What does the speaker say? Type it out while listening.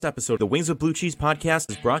This episode of the Wings with Blue Cheese podcast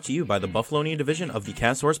is brought to you by the Buffalonian division of the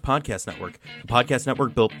Castsource Podcast Network, a podcast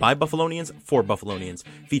network built by Buffalonians for Buffalonians,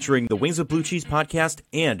 featuring the Wings with Blue Cheese podcast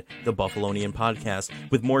and the Buffalonian podcast,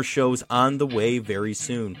 with more shows on the way very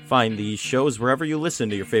soon. Find these shows wherever you listen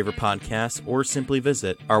to your favorite podcasts, or simply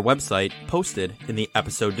visit our website posted in the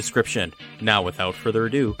episode description. Now, without further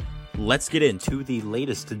ado, let's get into the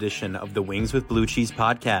latest edition of the Wings with Blue Cheese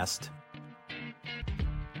podcast.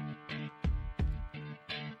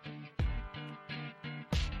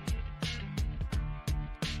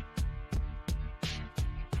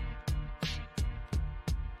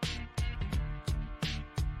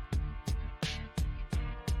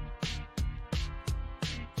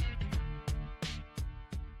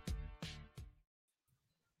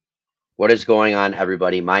 What is going on,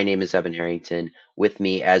 everybody? My name is Evan Harrington. With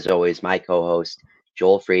me, as always, my co-host,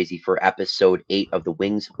 Joel Frazee, for episode 8 of the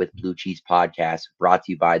Wings with Blue Cheese podcast, brought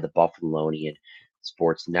to you by the Buffalonian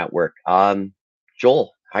Sports Network.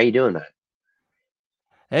 Joel, how you doing, man?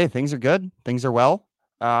 Hey, things are good. Things are well.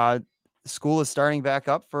 School is starting back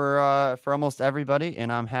up for almost everybody,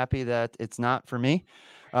 and I'm happy that it's not for me.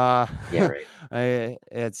 Yeah, right.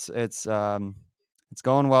 It's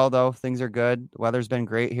going well though. Things are good. The weather's been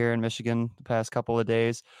great here in Michigan the past couple of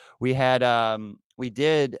days. We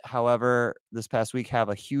did, however, this past week have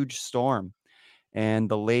a huge storm, and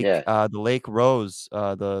the lake rose.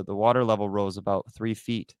 The water level rose about 3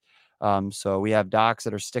 feet. So we have docks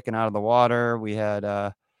that are sticking out of the water. We had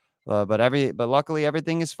but luckily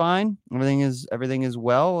everything is fine. Everything is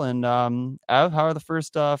well. And Ev, how are the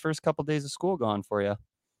first couple days of school gone for you?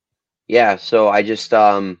 Yeah, so I just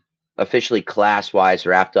officially class-wise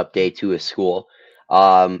wrapped up day 2 of school.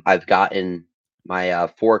 I've gotten my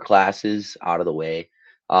 4 classes out of the way.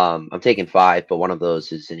 I'm taking 5, but one of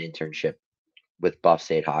those is an internship with Buff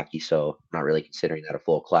State Hockey, so I'm not really considering that a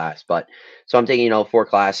full class. But so I'm taking 4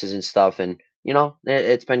 classes and stuff, and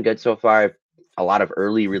it's been good so far. A lot of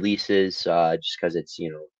early releases, just because it's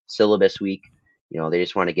syllabus week. They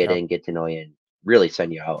just want to get in, get to know you, and really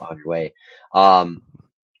send you out on your way.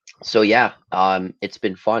 So yeah, it's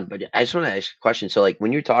been fun. But I just want to ask a question. So like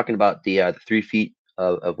when you're talking about the 3 feet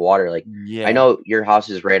of water, like I know your house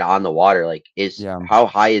is right on the water. Like how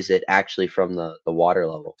high is it actually from the water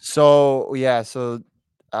level? So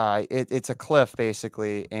it's a cliff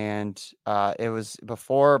basically, and it was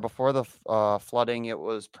before the flooding. It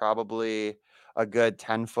was probably a good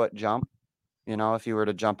 10-foot jump. If you were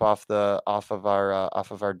to jump off of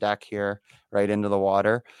our deck here right into the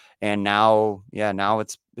water, and now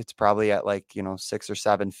it's probably at 6 or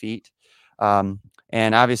 7 feet. And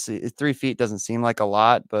obviously 3 feet doesn't seem like a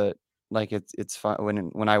lot, but like it's fun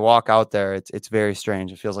when I walk out there, it's very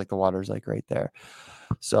strange. It feels like the water's like right there.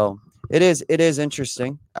 So it is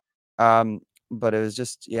interesting. But it was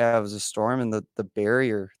it was a storm, and the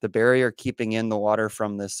barrier keeping in the water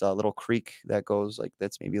from this little creek that goes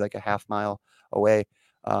that's maybe like a half mile away,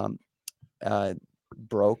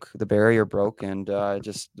 broke. The barrier broke, and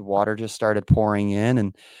the water just started pouring in,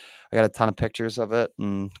 and I got a ton of pictures of it,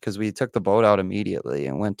 and because we took the boat out immediately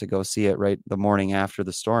and went to go see it right the morning after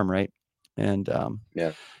the storm, right? And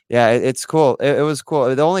it's cool. It was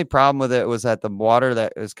cool. The only problem with it was that the water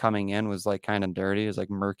that was coming in was like kind of dirty. It was like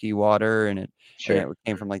murky water, and it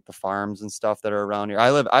came from like the farms and stuff that are around here. I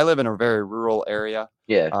live in a very rural area.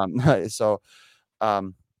 Yeah. So a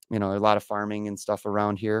lot of farming and stuff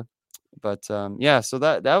around here. But so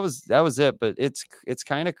that was it. But it's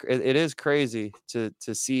kind of it is crazy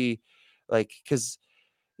to see, like, because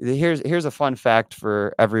here's a fun fact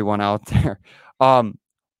for everyone out there.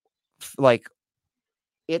 Like,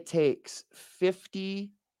 it takes 50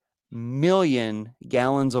 million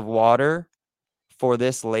gallons of water for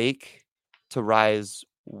this lake to rise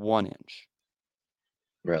 1 inch.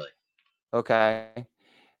 Really? Okay.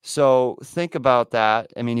 So think about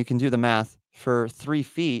that. I mean, you can do the math. For 3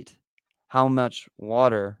 feet, how much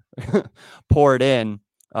water poured in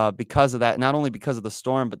because of that, not only because of the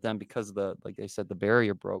storm, but then because of like I said, the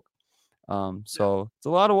barrier broke. So it's a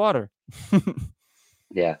lot of water.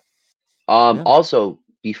 Yeah. Also,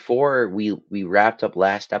 before we wrapped up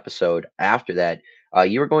last episode, after that,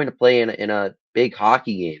 you were going to play in a big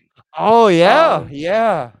hockey game. Oh yeah,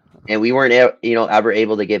 yeah. And we weren't ever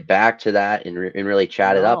able to get back to that and really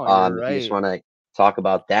chat it up. If you just want to talk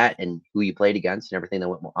about that and who you played against and everything that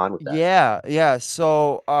went on with that. Yeah.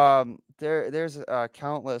 So there was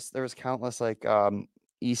countless like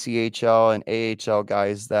ECHL and AHL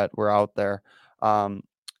guys that were out there.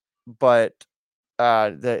 But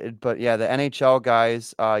the NHL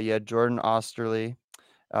guys, you had Jordan Osterley,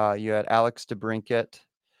 you had Alex DeBrincat,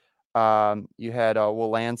 you had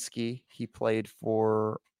Wolanski. He played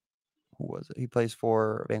for who was it? He plays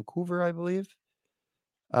for Vancouver, I believe.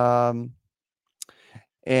 And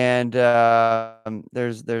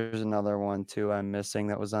there's another one too I'm missing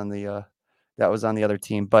that was on the other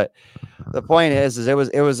team. But the point is it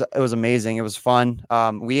was amazing. It was fun.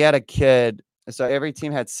 We had a kid. So every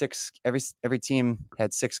team had every team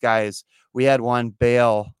had 6 guys. We had one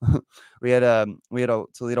bail. we had a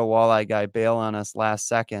Toledo Walleye guy bail on us last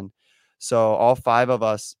second. So all 5 of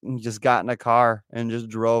us just got in a car and just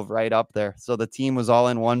drove right up there. So the team was all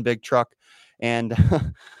in one big truck, and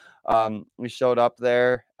we showed up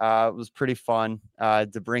there. It was pretty fun.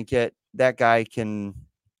 DeBrincat, that guy can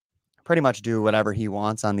pretty much do whatever he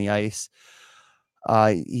wants on the ice.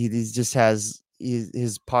 He just has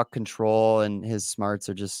his puck control and his smarts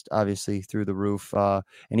are just obviously through the roof.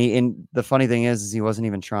 And the funny thing is he wasn't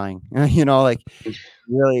even trying. Like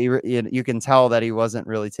really, you can tell that he wasn't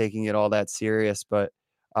really taking it all that serious. But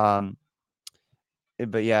yeah,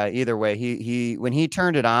 either way, he when he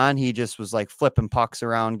turned it on, he just was like flipping pucks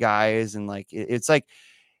around guys, and like it's like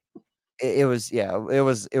it was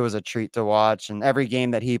a treat to watch. And every game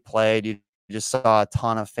that he played, you just saw a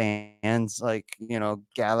ton of fans like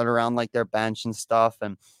gathered around like their bench and stuff,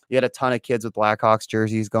 and you had a ton of kids with Blackhawks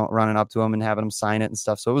jerseys running up to him and having them sign it and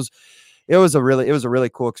stuff. So it was a really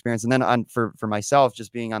cool experience. And then for myself,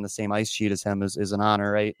 just being on the same ice sheet as him is an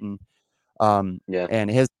honor, right? And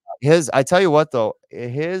and his I tell you what though,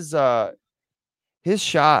 his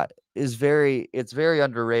shot is very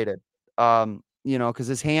underrated. Because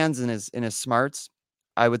his hands and his smarts,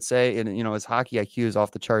 I would say, and his hockey IQ is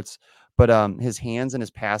off the charts, but his hands and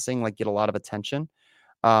his passing like get a lot of attention.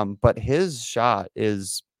 But his shot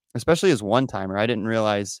is, especially his one timer. I didn't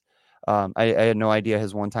realize. I had no idea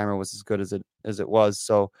his one timer was as good as it was.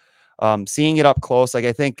 So seeing it up close, like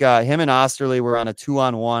I think him and Osterley were on a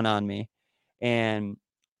 2-on-1 on me, and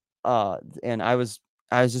I was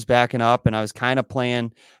just backing up, and I was I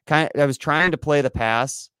was trying to play the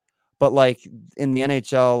pass, but like in the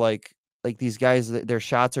NHL, like these guys, their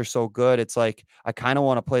shots are so good. It's like, I kind of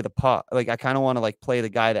want to play the puck. Like I kind of want to like play the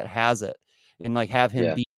guy that has it and like have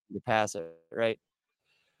him beat me to pass it. Right.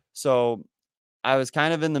 So I was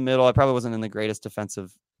kind of in the middle. I probably wasn't in the greatest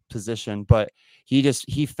defensive position, but he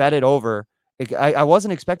fed it over. I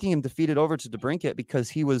wasn't expecting him to feed it over to DeBrincat because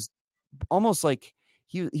he was almost like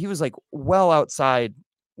he was like well outside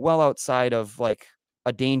of like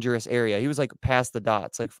a dangerous area. He was like past the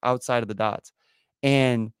dots, like outside of the dots,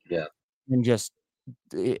 and just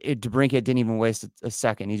DeBrincat didn't even waste a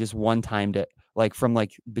second. He just one-timed it like from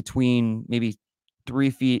like between maybe 3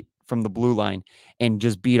 feet from the blue line and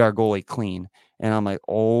just beat our goalie clean. And I'm like,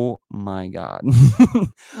 oh my God.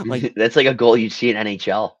 Like that's like a goal you'd see in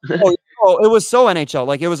NHL. Oh, it was so NHL.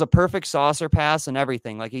 Like it was a perfect saucer pass and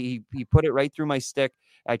everything. Like he put it right through my stick.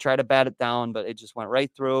 I tried to bat it down, but it just went right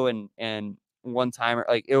through, and one timer.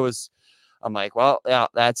 Like it was, I'm like, well, yeah,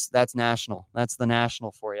 that's national. That's the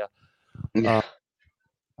national for you. Yeah.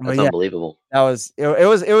 That's unbelievable. That was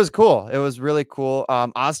it was cool. It was really cool.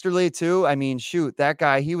 Osterley too. I mean, shoot, that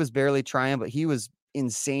guy, he was barely trying, but he was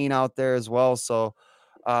insane out there as well. So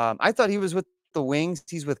I thought he was with the Wings.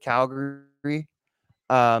 He's with Calgary.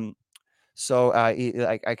 So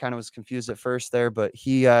I kind of was confused at first there, but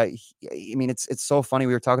I mean, it's so funny.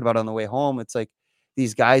 We were talking about it on the way home. It's like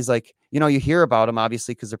these guys, like, you hear about them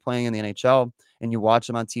obviously because they're playing in the NHL and you watch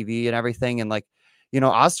them on TV and everything. And like,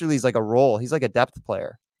 Osterley's like a role. He's like a depth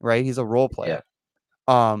player, right? He's a role player.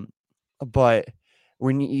 Yeah. But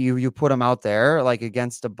when you put him out there, like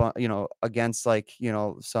against against like,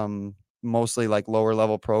 some mostly like lower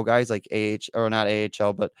level pro guys, like or not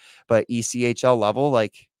AHL, but ECHL level,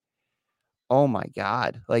 like, oh my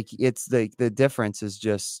God. Like it's the difference is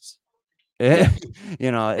just,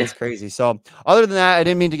 it's crazy. So other than that, I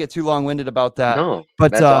didn't mean to get too long winded about that. No,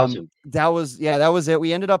 but that's awesome. that was it.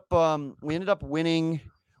 We ended up winning.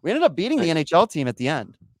 We ended up beating the NHL team at the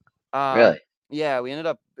end. Really? Yeah, we ended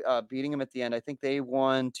up beating them at the end. I think they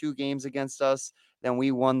won 2 games against us. Then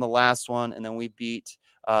we won the last one, and then we beat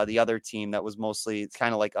the other team that was mostly, it's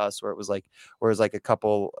kind of like us, where it was like a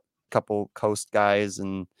couple coast guys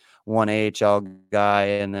and one AHL guy,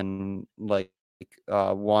 and then like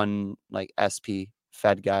one like SP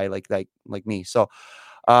Fed guy like me. So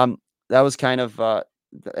that was kind of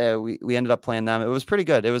we ended up playing them. It was pretty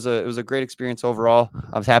good. It was a great experience overall.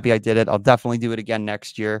 I was happy I did it. I'll definitely do it again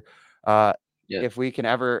next year. If we can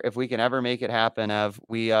ever make it happen, Ev,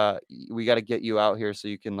 we got to get you out here so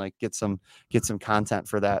you can like get some content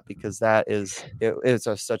for that, because that is it's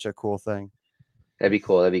such a cool thing. That'd be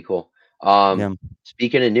cool.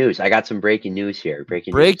 Speaking of news, I got some breaking news here.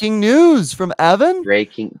 Breaking news from Evan.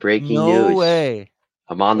 Breaking no news. Way.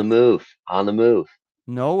 I'm on the move.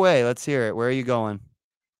 No way. Let's hear it. Where are you going?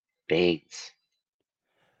 Baines.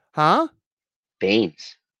 Huh?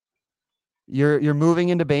 Baines. You're moving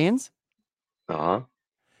into Baines? Uh-huh.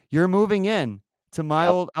 You're moving in to my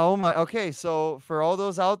Yep. old. Oh my. Okay, so for all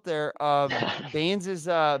those out there, Baines is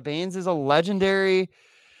a legendary.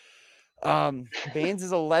 Baines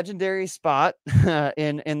is a legendary spot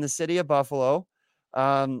in the city of Buffalo.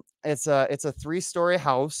 It's a 3-story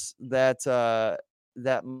house that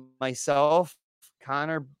myself,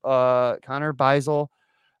 Connor Beisel,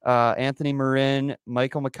 Anthony Marin,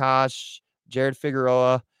 Michael McCosh, Jared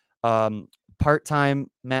Figueroa, um, part-time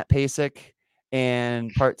Matt Pasek,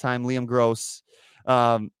 and part-time Liam Gross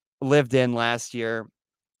lived in last year.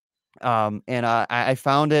 And I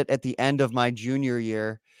found it at the end of my junior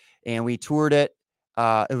year, and we toured it.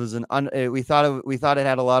 It was we thought it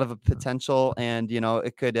had a lot of potential, and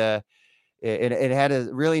it could it had a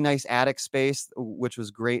really nice attic space, which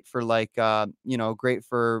was great for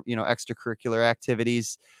extracurricular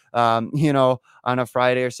activities. On a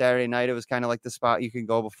Friday or Saturday night, it was kind of like the spot you could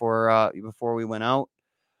go before we went out.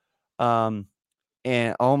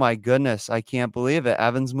 And oh my goodness, I can't believe it.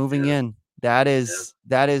 Evan's moving Yeah. in. Yeah.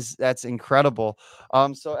 That's incredible.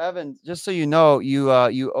 So Evan, just so you know, you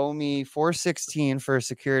owe me $416 for a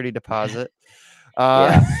security deposit.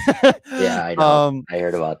 Yeah. Yeah, I know. um, I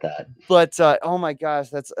heard about that. but oh my gosh,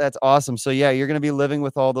 that's awesome. So yeah, you're gonna be living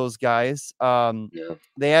with all those guys. Yeah.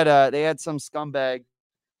 They had some scumbag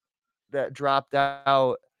that dropped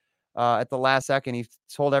out at the last second. He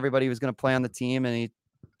told everybody he was going to play on the team, and he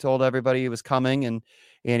told everybody he was coming, and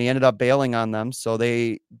he ended up bailing on them. So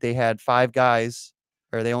they had 5 guys,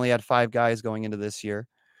 or they only had 5 guys going into this year.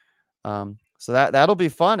 So that'll be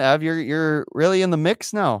fun, Ev. You're really in the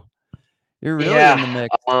mix now. You're really in the Yeah.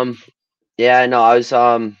 mix. Yeah, no, I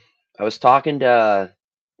was talking to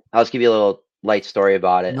I'll just give you a little light story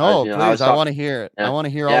about it. No, I please. was I talking want to hear it. I yeah, want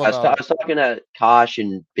to hear yeah, all about I it. was talking to Kosh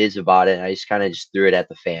and Biz about it, and I just kind of just threw it at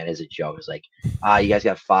the fan as a joke. I was like, you guys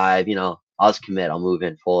got 5, I'll just commit, I'll move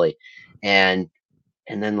in fully. And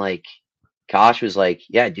then like Kosh was like,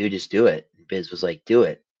 yeah, dude, just do it. Biz was like, do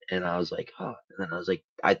it. And I was like, oh, and then I was like,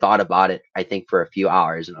 I thought about it, I think for a few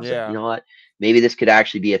hours, and I was like, you Yeah. know what? Maybe this could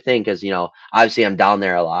actually be a thing because obviously I'm down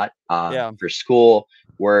there a lot Yeah. for school,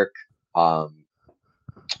 work, um,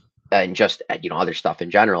 and just other stuff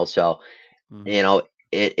in general. So Mm-hmm. you know,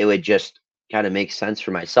 it would just kind of make sense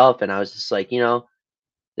for myself. And I was just like,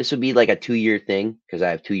 this would be like a 2-year thing because I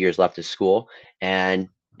have 2 years left of school, and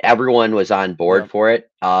everyone was on board Yep. for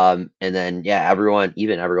it. And then yeah,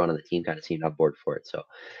 even everyone on the team kind of seemed on board for it. So,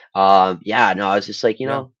 yeah, no, I was just like,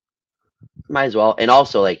 Yeah. might as well. And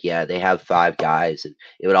also like, yeah, they have 5 guys, and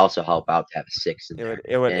it would also help out to have a 6th in It would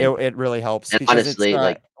there. it would And it really helps because it's honestly,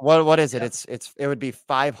 like, what is it? yeah, It would be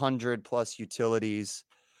 500 plus utilities.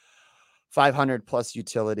 500 plus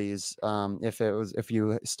utilities if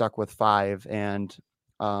you stuck with 5, and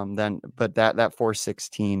then but that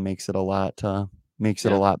 416 makes it a lot yeah,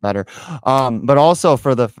 better. But also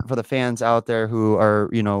for the fans out there who are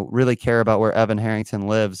really care about where Evan Harrington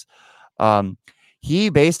lives, um he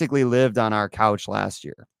basically lived on our couch last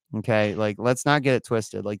year. Okay, like let's not get it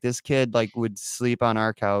twisted. Like this kid like would sleep on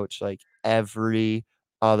our couch like every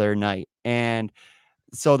other night. And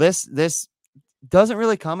so this doesn't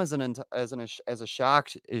really come as as a shock.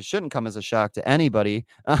 It shouldn't come as a shock to anybody.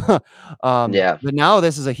 yeah, But now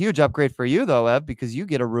this is a huge upgrade for you though, Ev, because you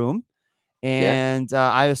get a room, yeah, and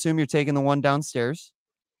I assume you're taking the one downstairs.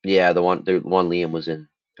 yeah. The one Liam was in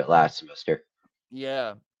last semester.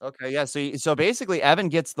 Yeah. Okay. Yeah. So basically, Evan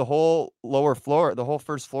gets the whole lower floor, the whole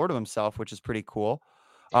first floor to himself, which is pretty cool.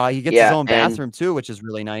 He gets his Yeah, own and bathroom too, which is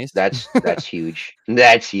really nice. that's huge.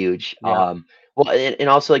 That's huge. Yeah. Well, and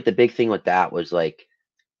also like the big thing with that was like,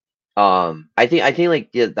 I think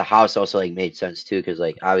like the house also like made sense too because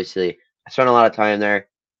like obviously I spent a lot of time there.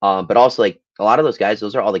 But also like a lot of those guys,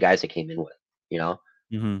 those are all the guys that came in with, you know,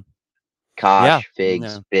 Hmm. Yeah. Kosh, Figs,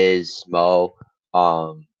 Yeah. Biz, Mo.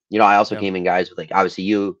 I also Yeah. came in guys with like obviously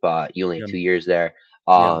you only had Yeah. 2 years there.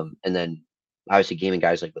 Yeah. And then obviously came in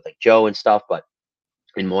guys like with like Joe and stuff, but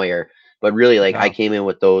in Moyer. But really, like I Yeah. came in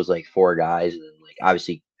with those like 4 guys, and then like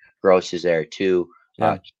obviously Gross is there too.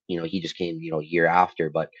 Yeah. He just came, a year after.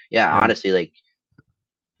 But yeah, Yeah. honestly, like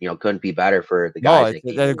couldn't be better for the No, guys that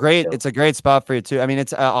came in with too. it's a great spot for you too. I mean,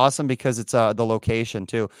 it's awesome because it's the location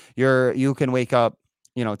too. You can wake up,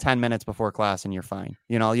 10 minutes before class and you're fine.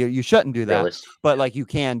 You shouldn't do that, Realist. but like you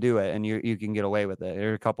can do it and you can get away with it.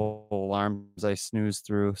 There are a couple alarms I snooze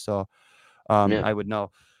through, so Yeah. I would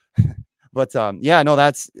know. But yeah, no,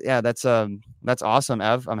 that's awesome,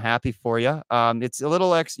 Ev. I'm happy for you. It's a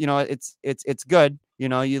little it's good.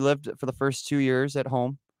 You lived for the first 2 years at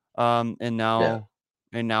home, and Yeah. now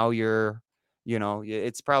and now you're,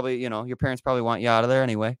 it's probably, your parents probably want you out of there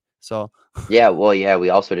anyway. So Yeah, well, yeah, we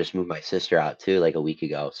also just moved my sister out too, like a week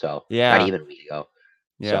ago. So not yeah, even a week ago.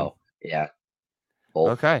 yeah. So yeah,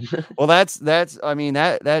 both. Okay. Well, that's I mean,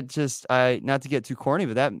 that just not to get too corny,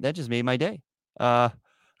 but that just made my day. Uh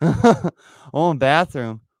own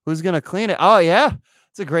bathroom. Who's gonna clean it? Oh yeah.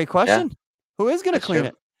 It's a great Yeah, question. Who is gonna that's clean true.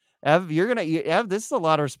 it? Ev, this is a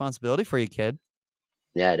lot of responsibility for you, kid.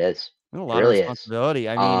 Yeah, it is. A It lot of really is. responsibility.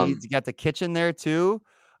 I mean, Um, he's got the kitchen there too.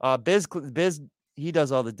 Biz, he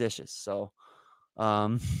does all the dishes, so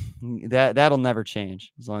um, that'll never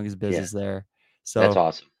change as long as Biz yeah, is there. that's So,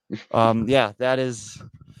 awesome. yeah, that is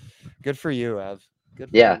good for you, Ev.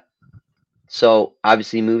 Good for Yeah. you. So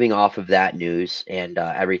obviously, moving off of that news and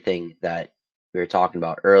everything that we were talking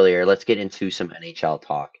about earlier, let's get into some NHL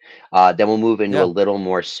talk. Then we'll move into a Yeah, little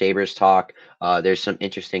more Sabres talk. There's some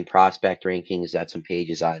interesting prospect rankings that some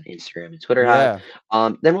pages on Instagram and Twitter have. yeah,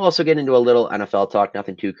 Then we'll also get into a little NFL talk,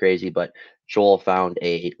 nothing too crazy, but Joel found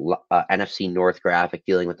a NFC North graphic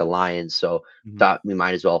dealing with the Lions, so mhm, thought we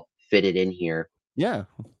might as well fit it in here yeah,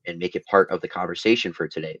 and make it part of the conversation for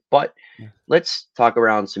today. But yeah, let's talk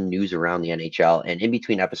around some news around the NHL. And in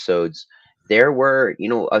between episodes, there were,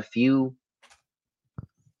 a few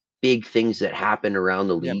big things that happened around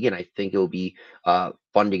the yeah, league, and I think it will be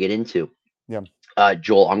fun to get into. yeah,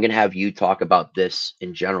 Joel, I'm going to have you talk about this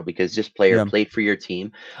in general because this player yeah, played for your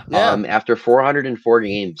team. yeah, After 404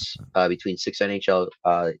 games between six NHL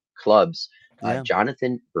clubs, yeah,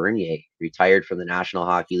 Jonathan Bernier retired from the National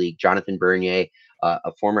Hockey League. Jonathan Bernier,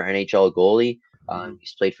 a former NHL goalie, mhm,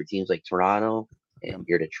 he's played for teams like Toronto yeah. and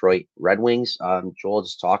your Detroit Red Wings. Joel,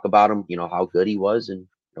 just talk about him. How good he was and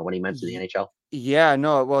what he meant to the Ye- NHL. Yeah,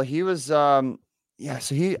 no, well, he was, yeah,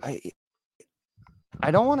 so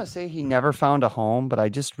I don't want to say he never found a home, but I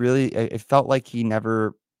just really, it felt like he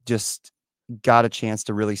never just got a chance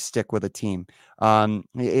to really stick with a team.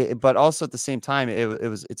 But also at the same time,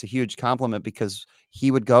 it's a huge compliment because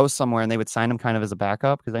he would go somewhere and they would sign him kind of as a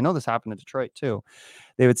backup. Because I know this happened in Detroit too.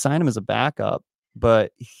 They would sign him as a backup,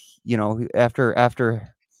 but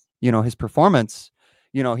after his performance,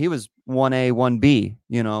 he was 1A, 1B,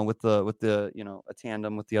 with the a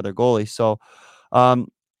tandem with the other goalie. So um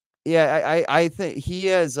yeah, I think he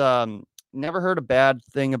has never heard a bad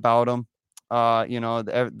thing about him.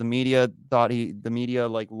 The media the media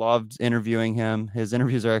like loved interviewing him. His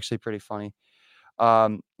interviews are actually pretty funny.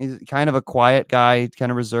 He's kind of a quiet guy,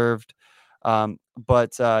 kind of reserved.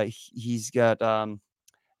 But he's got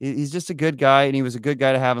he's just a good guy, and he was a good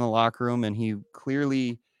guy to have in the locker room, and he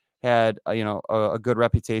clearly had a good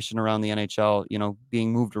reputation around the NHL.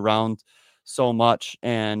 Being moved around so much,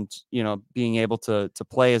 and being able to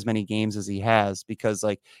play as many games as he has, because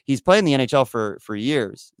like he's played in the NHL for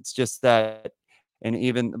years. It's just that, and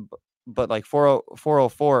even but like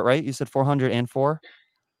 404, right? You said 404.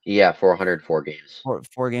 Yeah, 404 games.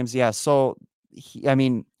 Four games, yeah. So, I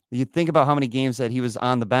mean, you think about how many games that he was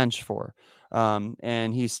on the bench for,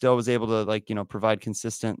 and he still was able to provide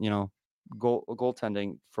consistent,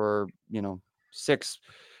 goaltending for six.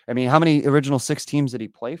 I mean, how many original six teams did he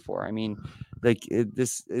play for? I mean, like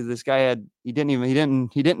this guy he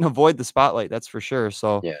didn't avoid the spotlight, that's for sure.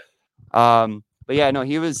 So, Yeah. but yeah, no,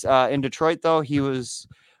 he was in Detroit though. He was,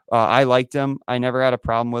 I liked him. I never had a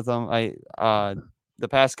problem with him. The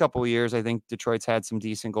past couple of years, I think Detroit's had some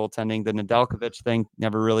decent goaltending. The Nedeljkovic thing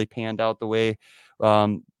never really panned out the way,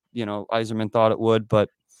 Yzerman thought it would. But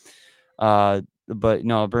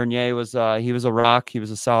no, Bernier was he was a rock. He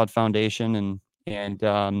was a solid foundation, and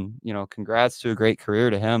congrats to a great career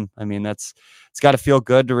to him. I mean, it's got to feel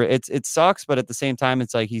good to. It sucks, but at the same time,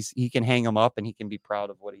 it's like he can hang him up and he can be proud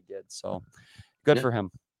of what he did. So good Yeah. for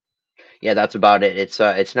him. Yeah, that's about it.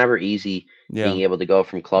 It's never easy Yeah, being able to go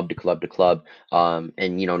from club to club to club,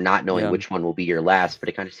 and not knowing yeah, which one will be your last. But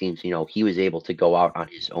it kind of seems he was able to go out on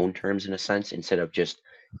his own terms in a sense instead of just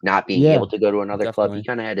not being yeah, able to go to another club. He definitely,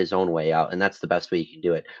 kind of had his own way out, and that's the best way you can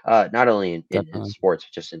do it. Not only in definitely. sports,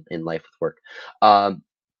 but just in life with work. Um,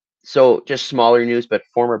 so just smaller news, but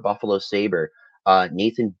former Buffalo Sabre,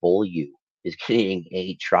 Nathan Beaulieu is getting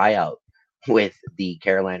a tryout with the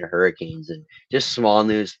Carolina Hurricanes, and just small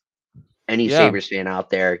news, any Yeah, Sabres fan out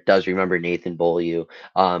there does remember Nathan Beaulieu.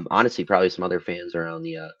 Honestly, probably some other fans around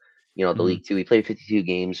the mhm, league too. He played 52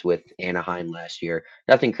 games with Anaheim last year.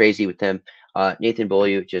 Nothing crazy with him. Nathan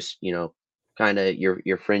Beaulieu, just kind of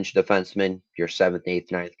your fringe defenseman, your seventh,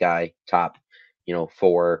 eighth, ninth guy, top,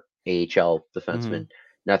 four AHL defenseman. mhm,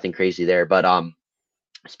 Nothing crazy there. But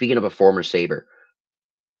speaking of a former Sabre,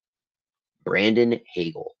 Brandon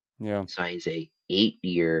Hagel yeah, signs a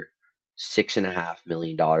 8-year, $6.5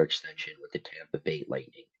 million extension with the Tampa Bay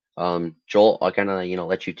Lightning. Joel, I'll kind of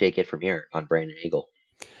let you take it from here on Brandon Hagel.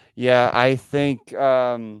 Yeah, I think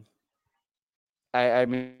I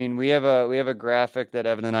mean we have a graphic that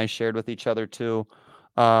Evan and I shared with each other too,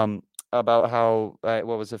 about how what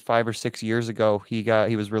was it, 5 or 6 years ago he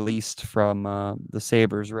was released from the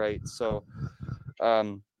Sabres, right? So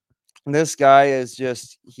this guy is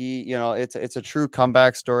just it's a true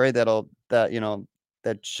comeback story that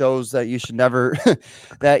shows that you should never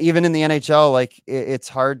that even in the NHL, like it's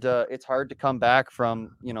hard to come back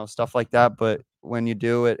from stuff like that, but when you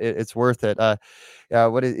do it's worth it. So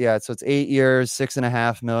it's 8 years,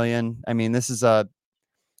 6.5 million. I mean, this is a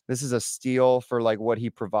steal for like what he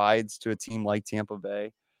provides to a team like Tampa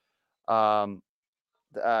Bay. um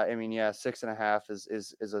I mean, yeah, 6.5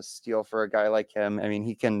 is a steal for a guy like him. I mean,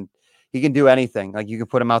 he can do anything. Like you can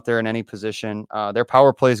put him out there in any position. Their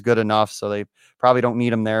power play is good enough, so they probably don't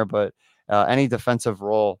need him there. But any defensive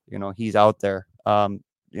role, he's out there.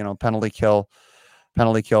 Penalty kill,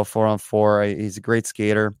 4-on-4. He's a great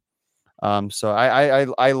skater. So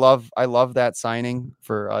I love that signing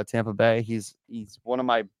for Tampa Bay. He's one of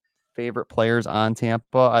my favorite players on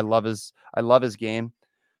Tampa. I love his game.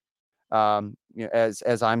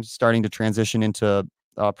 As I'm starting to transition into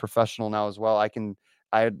professional now as well, I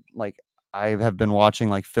like I have been watching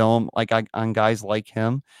like film like on guys like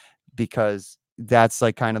him, because that's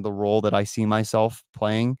like kind of the role that I see myself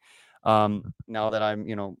playing now that I'm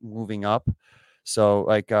moving up. So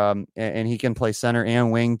like and he can play center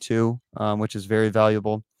and wing too, which is very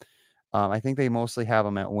valuable. I think they mostly have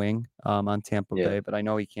him at wing on Tampa Yeah. Bay, but I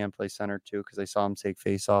know he can play center too because I saw him take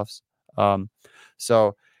faceoffs.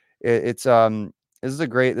 So it's this is a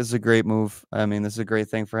great move. I mean, this is a great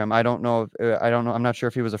thing for him. I don't know. I'm not sure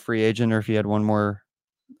if he was a free agent or if he had one more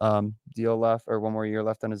deal left or one more year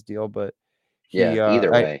left on his deal, but Yeah. he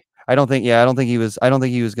Either way. I don't think yeah I don't think he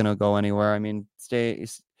was gonna go anywhere. I mean,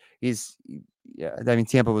 he's yeah. I mean,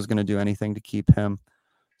 Tampa was gonna do anything to keep him.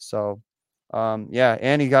 So yeah,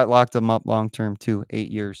 and he got locked him up long term too,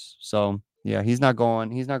 8 years. So yeah, he's not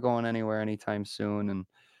going anywhere anytime soon, and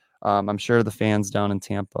I'm sure the fans down in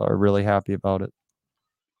Tampa are really happy about it.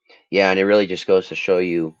 Yeah, and it really just goes to show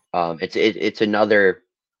you, it's another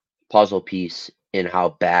puzzle piece in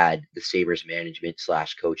how bad the Sabres management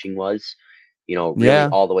slash coaching was. Really Yeah,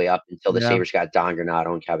 all the way up until the yeah, Sabres got Don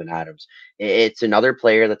Granato and Kevin Adams. It's another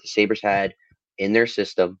player that the Sabres had in their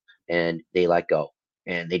system, and they let go,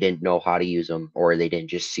 and they didn't know how to use them, or they didn't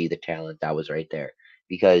just see the talent that was right there.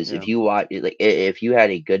 Because yeah, if you watch, like, if you had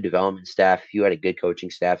a good development staff, if you had a good coaching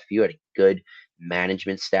staff, if you had a good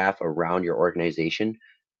management staff around your organization,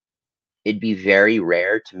 it'd be very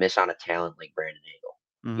rare to miss on a talent like Brandon Hagel.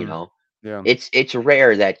 You hmm know, yeah, it's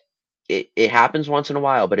rare that it happens once in a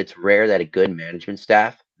while, but it's rare that a good management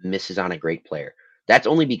staff misses on a great player. That's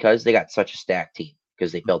only because they got such a stacked team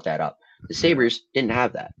because they built that up. The yeah, Sabres didn't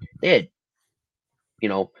have that. They had, you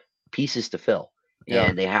know, pieces to fill. yeah,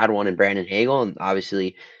 And they had one in Brandon Hagel, and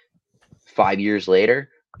obviously 5 years later,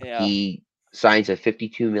 yeah. he signs a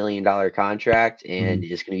 $52 million contract and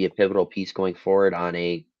Mhm. is going to be a pivotal piece going forward on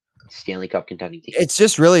a Stanley Cup contending team. It's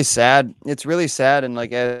just really sad. It's really sad, and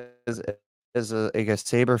like as a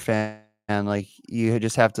Saber fan, like you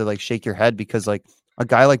just have to like shake your head because like a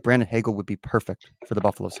guy like Brandon Hagel would be perfect for the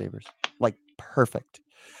Buffalo Sabres, like perfect.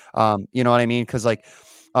 You know what I mean? Because like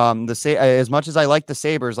as much as I like the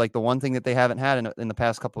Sabres, like the one thing that they haven't had in the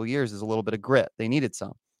past couple of years is a little bit of grit. They needed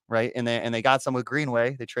some, right? And they got some with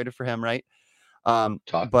Greenway. They traded for him, right?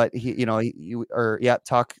 Talk. But he, you or yeah,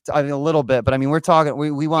 talk. I mean, a little bit, but I mean, we're talking.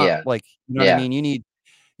 We want Yeah. like what I Yeah. mean. You need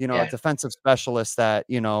a Yeah. defensive specialist that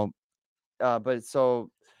But so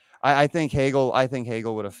I think Hagel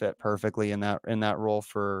would have fit perfectly in that role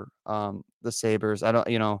for the Sabres. I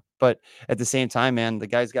don't, but at the same time, man, the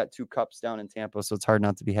guy's got 2 cups down in Tampa, so it's hard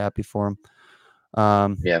not to be happy for him.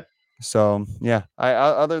 Um, Yeah. so yeah,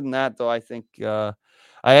 other than that though, I think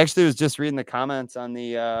I actually was just reading the comments on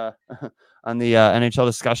the on the NHL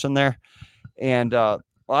discussion there, and a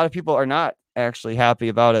lot of people are not actually happy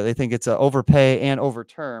about it. They think it's a overpay and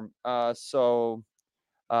overterm. So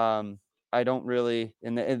I don't really,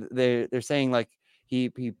 and they're saying like he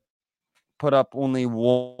put up only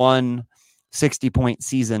one 60-point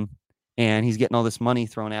season, and he's getting all this money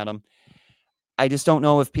thrown at him. I just don't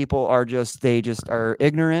know if people they just are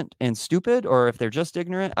ignorant and stupid, or if they're just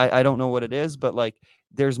ignorant. I don't know what it is, but like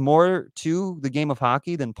there's more to the game of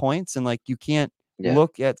hockey than points, and like Yeah. you can't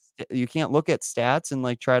look at stats and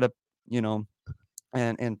like try to you know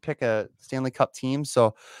and pick a Stanley Cup team.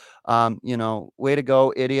 So way to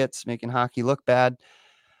go, idiots, making hockey look bad.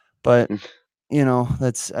 But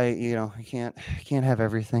that's I can't have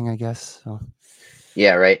everything, I guess. So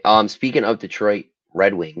Yeah. Right. Speaking of Detroit,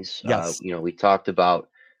 Red Wings. Yes. We talked about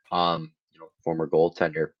former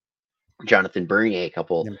goaltender Jonathan Bernier a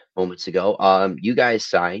couple Yep. moments ago. You guys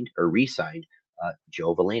signed or re-signed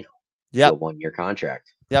Joe Valeno to a Yep. 1-year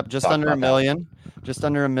contract. Yep. Just Talk under about $1 that one. million. Just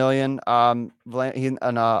under $1 million.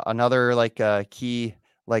 Another like key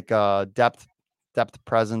depth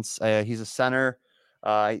presence. He's a center.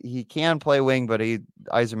 He can play wing, but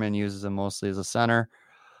Yzerman uses him mostly as a center.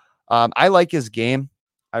 I like his game.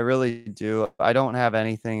 I really do. I don't have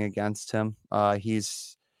anything against him.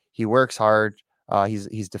 He works hard.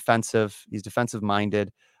 He's defensive. He's defensive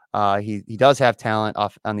minded. He does have talent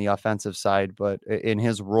off on the offensive side, but in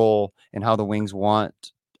his role and how the Wings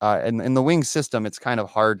want, in the Wings system, it's kind of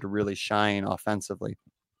hard to really shine offensively.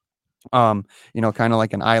 Kind of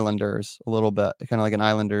like an Islanders a little bit, kind of like an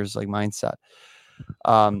Islanders like mindset.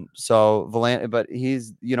 So Valant, but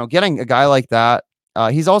he's getting a guy like that.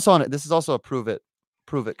 He's also on. This is also a prove it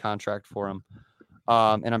contract for him.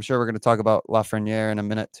 And I'm sure we're going to talk about Lafreniere in a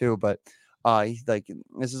minute too. But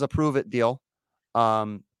this is a prove it deal.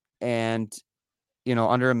 And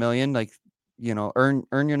under $1 million,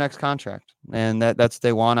 earn your next contract, and that's what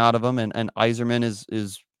they want out of him. And Yzerman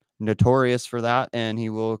is notorious for that, and he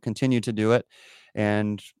will continue to do it.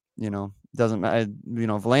 And doesn't matter.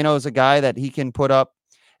 Valeno is a guy that he can put up.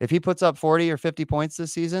 If he puts up 40 or 50 points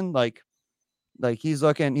this season, like he's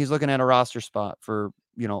looking at a roster spot for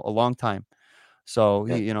a long time. So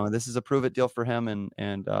this is a prove it deal for him, and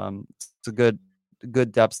it's a good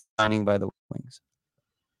depth signing by the Wings.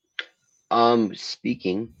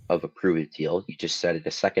 Speaking of a prove it deal, you just said it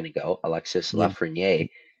a second ago. Alexis Yeah. Lafreniere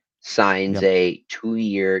signs a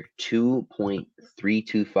 2-year,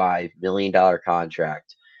 $2.325 million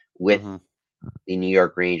contract with the New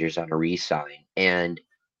York Rangers on a re-sign. And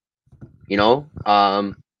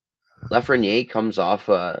Lafreniere comes off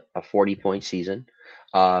a 40-point season,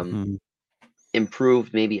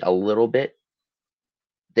 improved maybe a little bit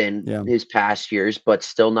than his past years, but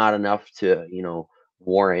still not enough to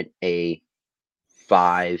warrant a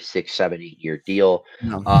 5, 6, 7, 8-year deal.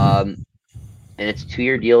 No. And it's a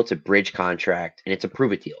 2-year deal. It's a bridge contract, and it's a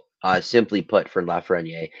prove it deal. Simply put, for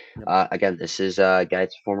Lafreniere. Again, this is a guy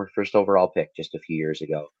that's a former first overall pick just a few years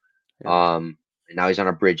ago. And now he's on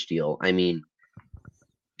a bridge deal. I mean,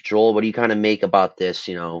 Joel, what do you kind of make about this?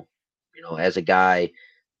 As a guy,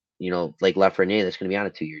 like Lafreniere, that's going to be on a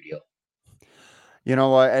 2-year deal. You know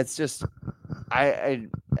what? It's just, I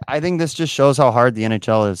think this just shows how hard the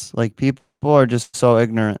NHL is. Like, people are just so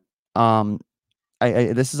ignorant.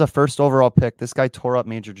 This is a first overall pick. This guy tore up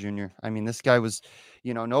Major Junior. I mean, this guy was,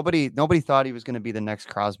 nobody thought he was going to be the next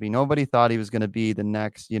Crosby. Nobody thought he was going to be the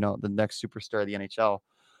next superstar of the NHL.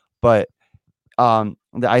 But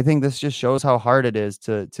I think this just shows how hard it is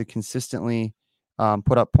to consistently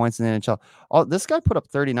put up points in the NHL. This guy put up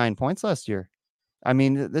 39 points last year. I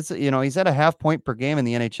mean, he's at a half point per game in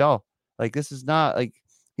the NHL. Like, this is not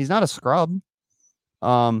he's not a scrub.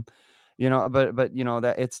 But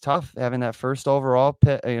that it's tough having that first overall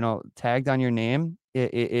tagged on your name.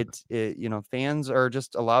 Fans are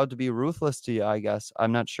just allowed to be ruthless to you, I guess.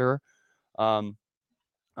 I'm not sure. But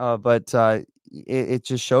it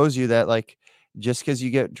just shows you that, just because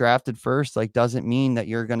you get drafted first, doesn't mean that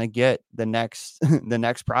you're going to get the next the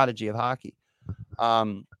next prodigy of hockey.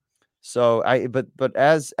 But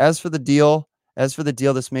as for the deal,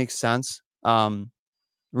 this makes sense.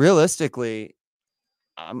 Realistically,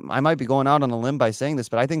 I might be going out on a limb by saying this,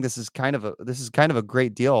 but I think this is kind of a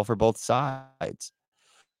great deal for both sides.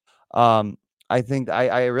 I think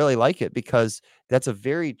I really like it because that's a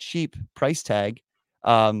very cheap price tag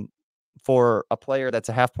for a player that's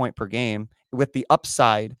a half point per game with the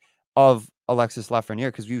upside of Alexis Lafreniere,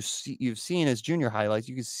 because you've seen his junior highlights.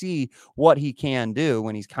 You can see what he can do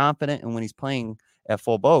when he's confident and when he's playing at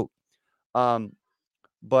full boat.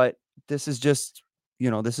 But this is just,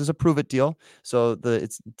 this is a prove it deal. So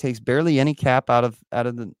it takes barely any cap out of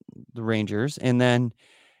the Rangers, and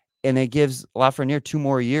it gives Lafreniere 2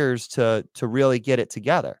 more years to really get it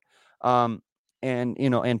together. And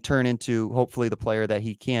turn into hopefully the player that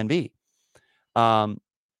he can be.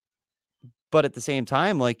 But at the same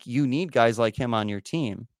time, you need guys like him on your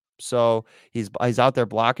team. So he's out there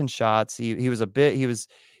blocking shots. He was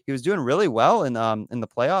doing really well in the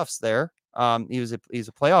playoffs there. He's a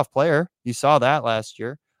playoff player. You saw that last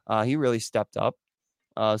year. He really stepped up.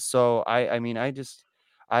 So I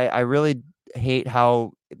really hate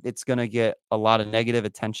how it's going to get a lot of negative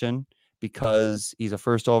attention because he's a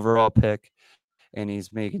first overall pick and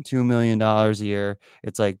he's making $2 million a year.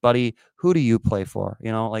 It's like, buddy, who do you play for?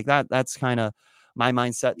 That's kind of my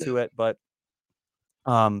mindset to it. But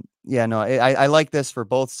I like this for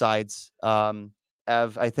both sides. I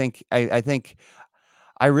think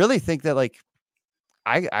I really think that like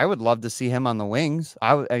I would love to see him on the Wings.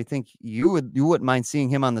 I think you wouldn't mind seeing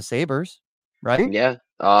him on the Sabres, right? Yeah.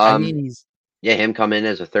 I mean, he's Yeah, him come in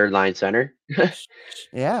as a third line center.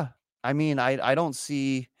 yeah. I mean, I don't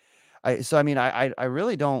see. I mean, I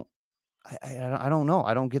really don't. I don't know.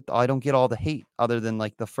 I don't get all the hate other than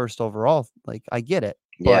like the first overall. Like I get it,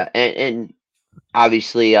 but Yeah, and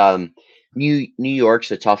obviously, New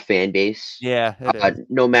York's a tough fan base. yeah, it is.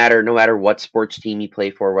 No matter what sports team you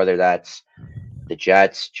play for, whether that's the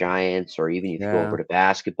Jets, Giants, or even if you go Yeah, over to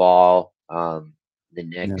basketball, the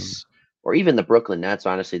yeah, Knicks, or even the Brooklyn Nets.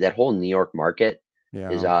 Honestly, that whole New York market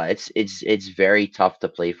is yeah, it's very tough to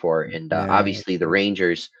play for, and yeah. obviously the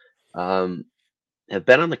Rangers um, have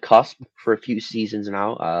been on the cusp for a few seasons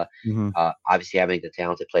now. Mm-hmm. Obviously, having the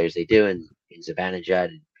talented players they do, and in Zibanejad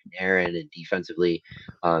and Aaron, and defensively,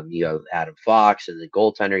 you have Adam Fox, and the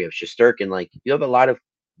goaltender you have Shesterkin. Like you have a lot of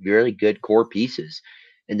really good core pieces,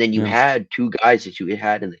 and then you Yeah. had two guys that you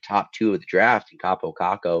had in the top two of the draft in Capo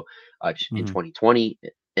Caco just in Mm-hmm. 2020,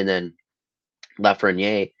 and then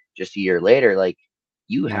Lafreniere just a year later. Like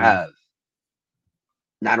you Yeah. have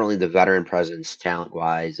not only the veteran presence talent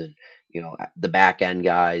wise and the back end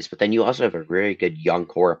guys, but then you also have a very good young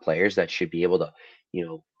core of players that should be able to you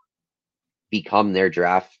know become their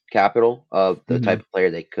draft capital of the Mm-hmm. type of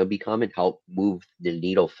player they could become and help move the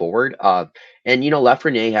needle forward. And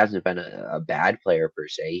Lafreniere hasn't been a bad player per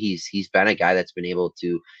se. He's been a guy that's been able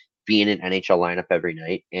to be in an NHL lineup every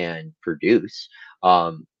night and produce.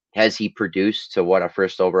 Has he produced to what a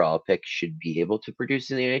first overall pick should be able to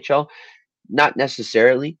produce in the NHL? Not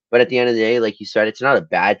necessarily, but at the end of the day, like you said, it's not a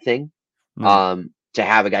bad thing No. to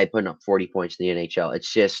have a guy putting up 40 points in the NHL.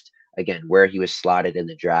 It's just again where he was slotted in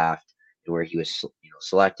the draft and where he was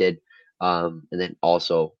selected, and then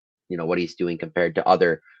also what he's doing compared to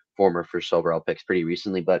other former first overall picks pretty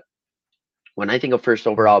recently. But when I think of first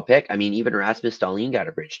overall pick, I mean even Rasmus Dahlin got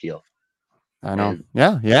a bridge deal, I know. and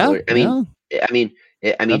Yeah. Yeah. I mean, Yeah. I mean,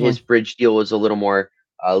 his Definitely. bridge deal was a little more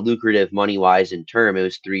lucrative money wise in term. It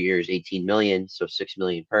was 3 years, 18 million, so 6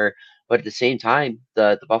 million per. But at the same time,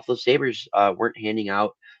 the Buffalo Sabres weren't handing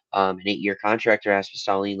out an 8-year contract to Rasmus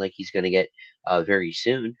Dahlin like he's going to get very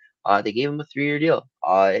soon. They gave him a 3-year deal.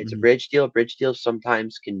 It's a Mm-hmm. bridge deal. Bridge deals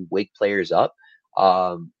sometimes can wake players up,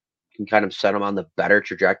 can kind of set them on the better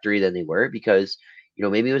trajectory than they were because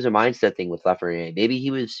maybe it was a mindset thing with Lafreniere. Maybe he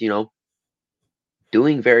was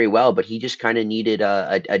doing very well, but he just kind of needed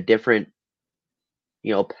a different,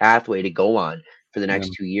 pathway to go on for the Yeah.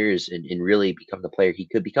 next 2 years and really become the player he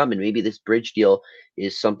could become. And maybe this bridge deal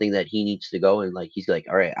is something that he needs to go and like he's like,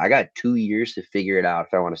 all right, I got 2 years to figure it out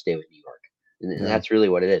if I want to stay with New York. And Yeah. that's really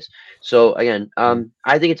what it is. So again, Yeah.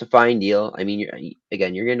 I think it's a fine deal. I mean, you're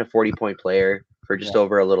getting a 40-point player for Yeah.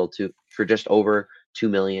 just over 2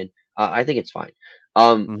 million. I think it's fine.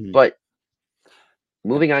 Mm-hmm. But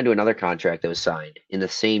moving on to another contract that was signed in the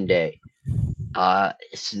same day.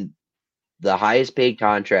 It's the highest paid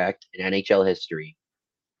contract in NHL history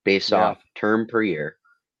based Yeah. off term per year.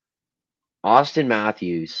 Austin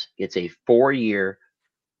Matthews gets a 4-year,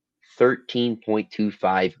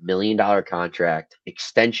 $13.25 million contract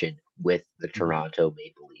extension with the Mm-hmm. Toronto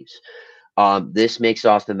Maple Leafs. This makes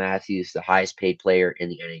Austin Matthews the highest paid player in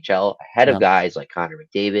the NHL, ahead of Yeah. guys like Connor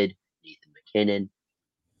McDavid, Nathan McKinnon,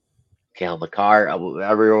 Cale Makar.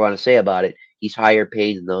 Whatever you want to say about it, he's higher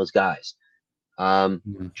paid than those guys.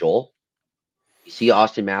 Mm-hmm. Joel, you see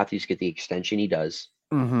Austin Matthews get the extension he does.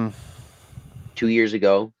 Mm-hmm. 2 years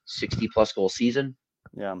ago, 60+ goal season.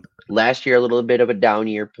 Yeah. Last year, a little bit of a down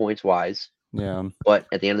year points wise, Yeah. but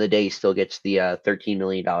at the end of the day, he still gets the $13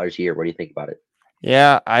 million a year. What do you think about it?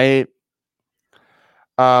 Yeah.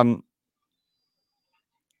 Um,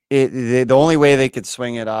 the only way they could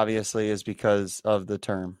swing it obviously is because of the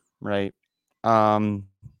term, right? The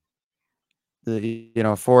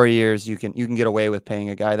 4 years you can get away with paying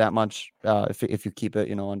a guy that much if you keep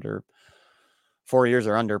it under 4 years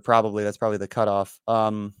or under. Probably that's probably the cutoff.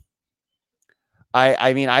 I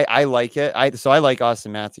mean I like it. I like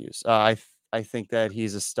Austin Matthews. I think that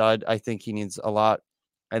he's a stud. I think he needs a lot.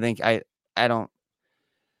 I think I don't.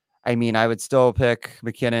 I mean I would still pick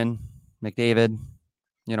McKinnon, McDavid.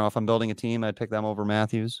 If I'm building a team, I'd pick them over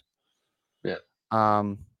Matthews. Yeah.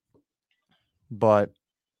 But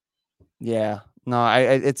yeah, no,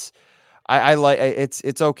 I like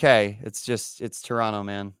it's okay. It's just it's Toronto,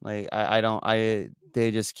 man. Like I don't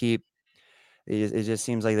they just keep it just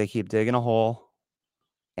seems like they keep digging a hole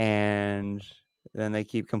and then they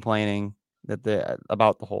keep complaining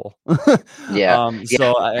about the hole. Yeah. Yeah.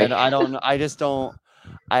 So I don't know. I just don't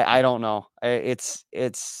I don't know. It's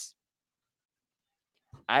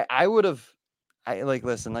I would have listen,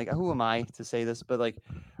 like, who am I to say this? But like,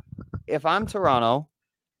 if I'm Toronto,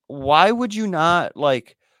 why would you not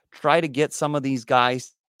like try to get some of these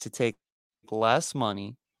guys to take less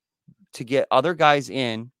money to get other guys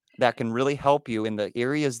in that can really help you in the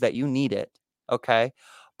areas that you need it? Okay.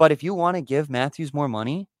 But if you want to give Matthews more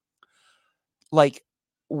money, like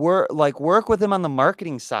work with him on the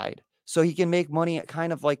marketing side so he can make money at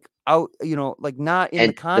kind of like out, like not in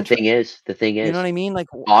the And contract. the thing You know is, what I mean? Like,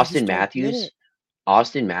 I just Austin don't get Matthews it.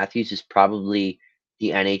 Austin Matthews is probably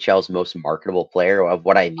the NHL's most marketable player. Of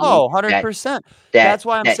what I mean, Oh, 100%. that That's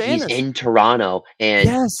why I'm that saying he's this. in Toronto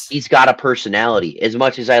and Yes. he's got a personality. As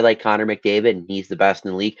much as I like Connor McDavid and he's the best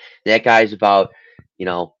in the league, that guy's about, you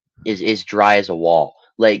know, is dry as a wall.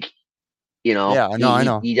 Like, Yeah, I know, I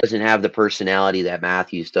know. he doesn't have the personality that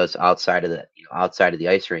Matthews does outside of the outside of the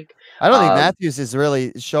ice rink. I don't think Um, Matthews is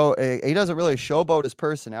really he doesn't really showboat his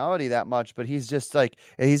personality that much, but he's just like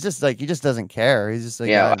he just doesn't care. He's just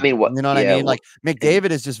like, yeah, I mean, what? you know what I Yeah, mean? Like and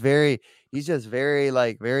McDavid is just he's just very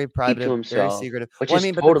like very keep to private, very himself, secretive. which Well, I is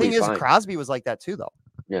mean, but the totally thing is fine. Crosby was like that too, though.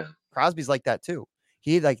 Yeah, Crosby's like that too.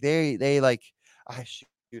 He like they like I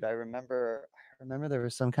remember there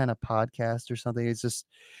was some kind of podcast or something. It's just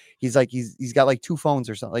he's like he's got like two phones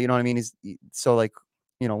or something. You know what I mean? So like,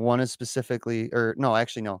 one is specifically, or no,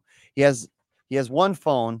 actually no. He has one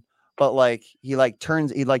phone, but like he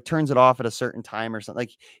turns it off at a certain time or something.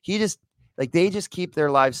 Like he just like they just keep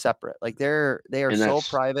their lives separate. Like they are and so that's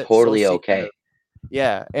private, so totally secretive. okay.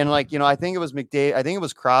 Yeah, and like, I think it was I think it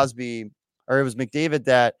was Crosby or it was McDavid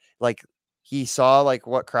that like he saw like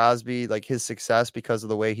what Crosby like his success because of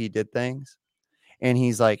the way he did things, and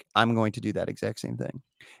he's like, I'm going to do that exact same thing,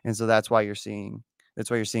 and so that's why you're seeing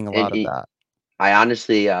a lot of And that. I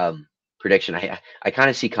honestly, prediction. I kind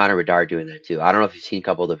of see Connor Bedard doing that too. I don't know if you've seen a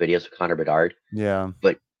couple of the videos of Connor Bedard, Yeah,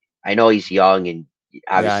 but I know he's young and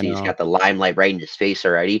yeah, I obviously he's know, got the limelight right in his face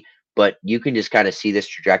already. But you can just kind of see this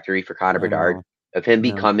trajectory for Connor I Bedard know, of him yeah,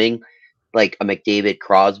 becoming like a McDavid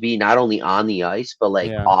Crosby, not only on the ice but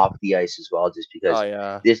like yeah, off the ice as well. Just oh because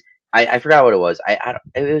yeah, this, I forgot what it was.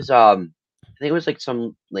 It was I think it was like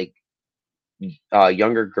some like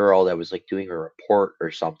younger girl that was like doing a report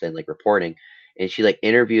or something, like reporting, and she like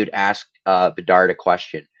asked Bedard a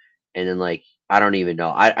question, and then like I don't even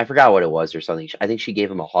know, I forgot what it was or something. I think she gave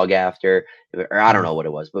him a hug after, or I don't mhm, know what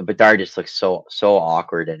it was, but Bedard just looks so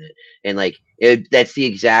awkward in it, and like that's the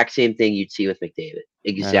exact same thing you'd see with McDavid,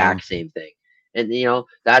 I know, exact same thing, and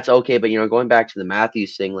that's okay, but going back to the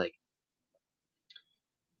Matthews thing, like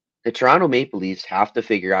the Toronto Maple Leafs have to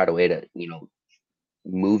figure out a way to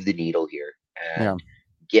move the needle here yeah, and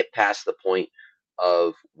get past the point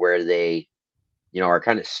of where they, are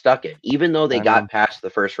kind of stuck in. Even though they I know, got past the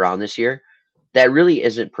first round this year, that really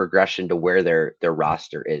isn't progression to where their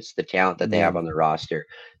roster is, the talent that they yeah, have on their roster,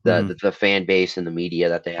 the, mhm, the the fan base and the media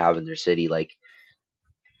that they have in their city. Like,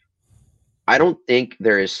 I don't think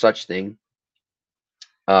there is such thing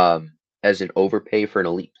as an overpay for an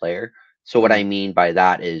elite player. So what mhm, I mean by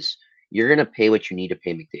that is you're gonna pay what you need to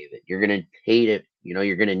pay McDavid. You're gonna pay to,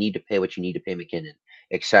 you're gonna need to pay what you need to pay McKinnon,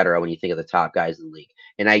 etc. When you think of the top guys in the league,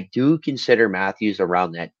 and I do consider Matthews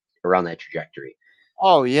around that trajectory.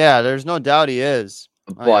 oh yeah, there's no doubt he is.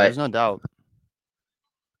 Oh yeah, But there's no doubt.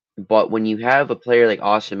 when you have a player like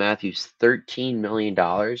Austin Matthews, $13 million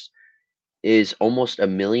is almost a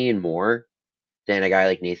million more than a guy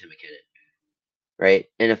like Nathan McKinnon, right?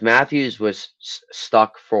 And if Matthews was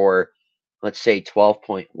stuck for, let's say,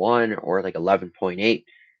 12.1 or like 11.8,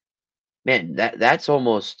 man, that's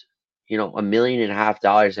almost, $1.5 million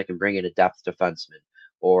that can bring in a depth defenseman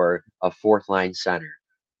or a fourth line center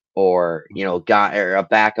or Mhm, guy or a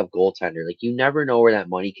backup goaltender. Like you never know where that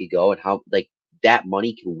money could go and how like that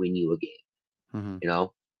money can win you a game. mhm,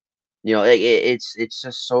 You know, it's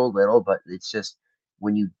just so little, but it's just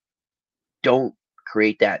when you don't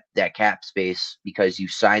create that cap space because you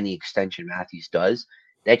sign the extension Matthews does,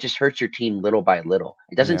 that just hurts your team little by little.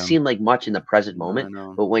 It doesn't yeah, seem like much in the present I moment,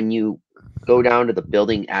 know, but when you go down to the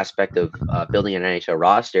building aspect of building an NHL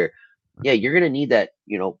roster, yeah, you're gonna need that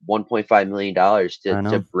 $1.5 million I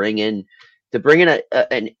to know, bring in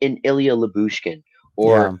an Ilya Labushkin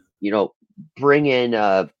or yeah, bring in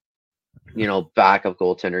backup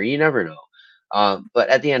goaltender. You never know. But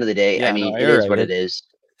at the end of the day, I yeah. mean, No, it you're is what right. it is.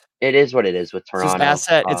 It is what it is with It's just Toronto.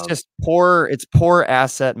 poor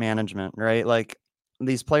asset management, right? Like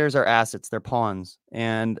these players are assets, they're pawns.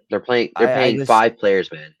 And They're I paying just five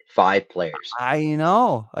players, man. Five players. I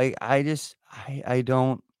know. I just I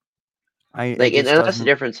don't it Like, and just that's the doesn't.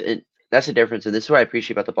 difference. And that's the difference. And this is what I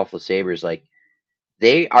appreciate about the Buffalo Sabres. Like,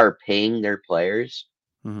 they are paying their players,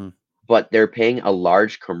 Mhm. but they're paying a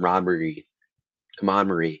large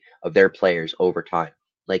camaraderie of their players over time.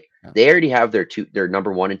 Like they already have their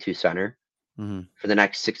number 1 and 2 center for the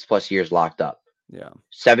next 6+ years locked up. Yeah.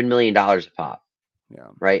 $7 million a pop. Yeah.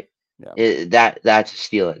 Right. Yeah. That's a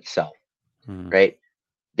steal in itself. Right.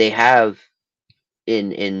 They have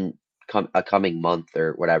in a coming month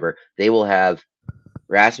or whatever, they will have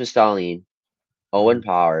Rasmus Dahlin, Owen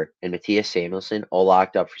Power, and Matthias Samuelsson all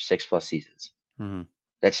locked up for 6+ seasons.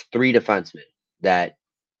 That's 3 defensemen that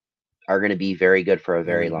are going to be very good for a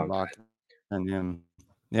very long time. And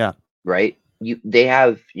yeah. Right. They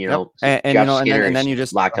have, and Jeff and Skinner then you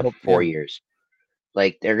just locked up for 4 years.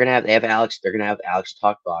 Like they're going to have Alex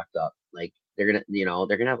Tuck locked up. Like they're going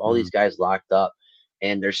to have all these guys locked up,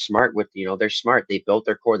 and they're smart with, they're smart. They built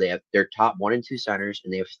their core. They have their top 1 and 2 centers,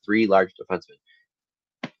 and they have 3 large defensemen.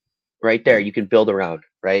 Right there, you can build around,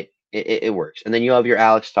 right? It works. And then you have your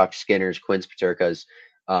Alex Tuck, Skinners, Quinns, Paterkas,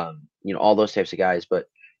 all those types of guys. But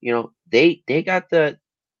they got the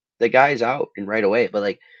guys out and right away. But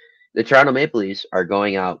like the Toronto Maple Leafs are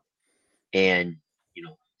going out and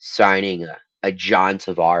signing a John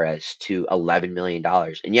Tavares to $11 million.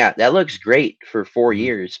 And yeah, that looks great for 4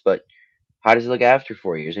 years. But how does it look after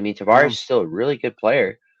 4 years? I mean, Tavares is still a really good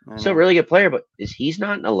player. But he's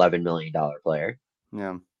not an $11 million player.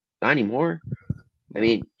 Yeah. Not anymore. I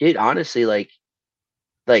mean, dude, honestly,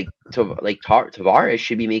 Tavares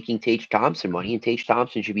should be making Tage Thompson money, and Tage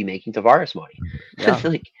Thompson should be making Tavares money. Yeah.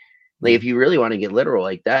 If you really want to get literal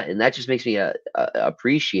like that, and that just makes me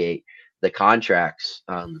appreciate the contracts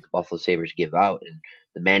the Buffalo Sabres give out and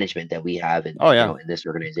the management that we have in in this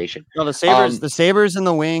organization. No, the Sabres and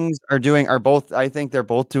the Wings are both. I think they're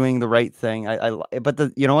both doing the right thing.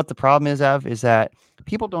 But what the problem is, Ev, is that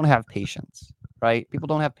people don't have patience. Right? People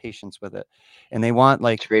don't have patience with it, and they want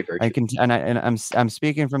like I'm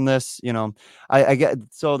speaking from this. I get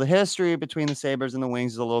so the history between the Sabres and the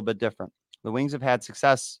Wings is a little bit different. The Wings have had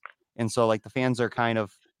success, and so like the fans are kind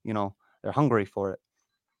of they're hungry for it.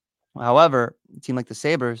 However, a team like the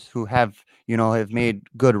Sabres, who have made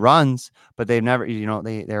good runs, but they've never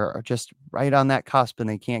they're just right on that cusp and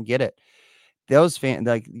they can't get it. Those fans,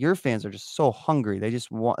 like your fans, are just so hungry. They just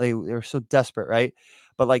want they're so desperate, right?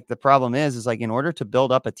 But like the problem is like in order to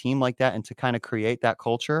build up a team like that and to kind of create that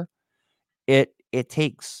culture, it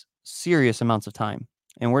takes serious amounts of time.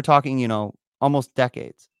 And we're talking, almost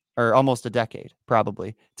decades or almost a decade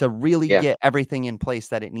probably to really get everything in place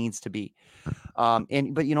that it needs to be. But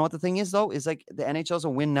what the thing is though, is like the NHL is a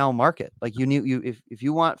win now market. Like if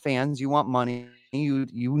you want fans, you want money, you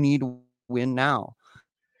need to win now.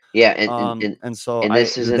 Yeah.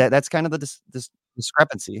 That's kind of this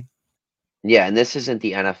discrepancy. Yeah, and this isn't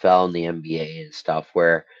the NFL and the NBA and stuff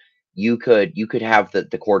where you could have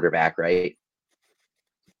the quarterback, right?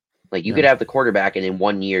 Like you could have the quarterback, and in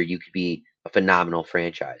 1 year you could be a phenomenal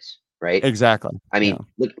franchise, right? Exactly. I mean,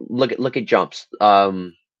 look at jumps.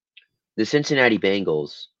 The Cincinnati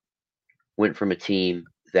Bengals went from a team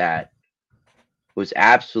that was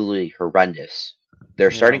absolutely horrendous. Their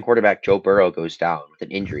starting quarterback Joe Burrow goes down with an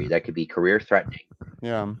injury that could be career threatening.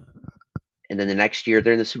 Yeah. And then the next year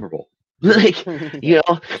they're in the Super Bowl. It's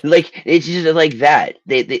just like that.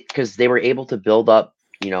 They because they were able to build up,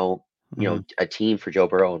 a team for Joe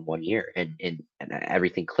Burrow in 1 year, and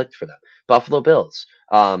everything clicked for them. Buffalo Bills.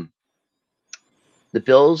 The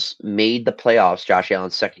Bills made the playoffs Josh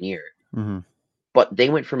Allen's second year, but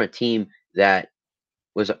they went from a team that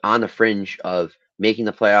was on the fringe of making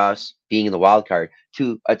the playoffs, being in the wild card,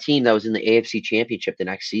 to a team that was in the AFC Championship the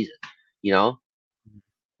next season.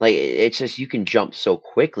 Like it's just you can jump so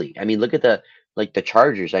quickly. I mean, look at the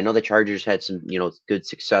Chargers. I know the Chargers had some good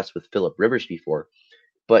success with Phillip Rivers before,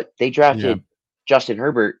 but they drafted Justin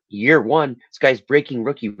Herbert year 1. This guy's breaking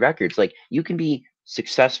rookie records. Like you can be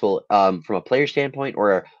successful from a player standpoint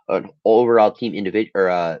or an overall team individual or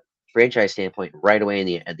a franchise standpoint right away in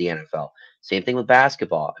the NFL. Same thing with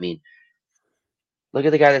basketball. I mean, look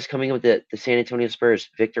at the guy that's coming with the San Antonio Spurs,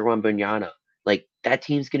 Victor Wembanyama. Like that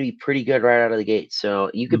team's going to be pretty good right out of the gate.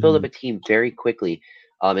 So you can build up a team very quickly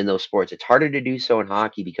in those sports. It's harder to do so in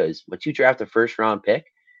hockey because once you draft a first round pick,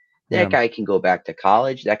 that guy can go back to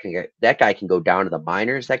college. That guy can go down to the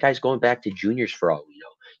minors. That guy's going back to juniors for all we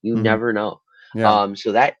know. You never know. Yeah.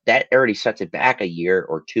 So that already sets it back a year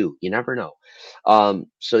or two. You never know.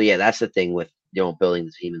 So yeah, that's the thing with building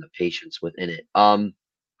the team and the patience within it.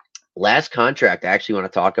 Last contract I actually want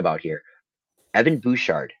to talk about here. Evan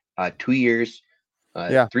Bouchard. 2 years,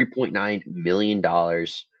 $3.9 million.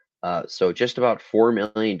 So just about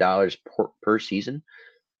 $4 million per season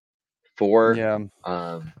for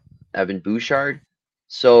Evan Bouchard.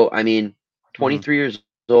 So, I mean, 23 years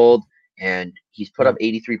old, and he's put up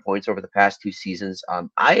 83 points over the past 2 seasons.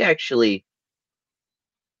 I actually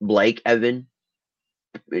like Evan,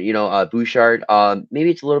 Bouchard.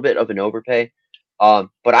 Maybe it's a little bit of an overpay. But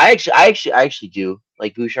I actually do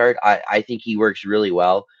like Bouchard. I think he works really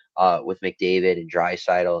well with McDavid and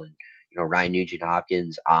Draisaitl and Ryan Nugent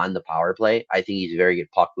Hopkins on the power play. I think he's a very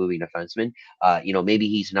good puck moving defenseman. Maybe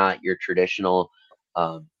he's not your traditional,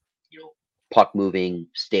 um, puck moving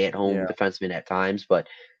stay at home Yeah. defenseman at times, but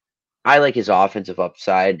I like his offensive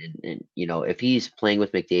upside, and if he's playing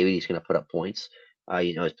with McDavid, he's going to put up points.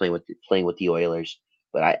 He's playing with the Oilers,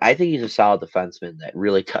 but I think he's a solid defenseman that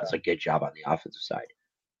really does a good job on the offensive side.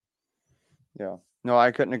 Yeah. No,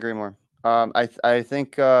 I couldn't agree more. I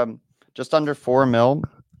think just under $4 million.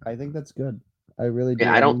 I think that's good. I really do.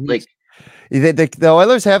 Yeah, I don't like. The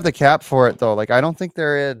Oilers have the cap for it though. Like I don't think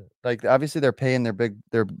they're in. Like obviously they're paying their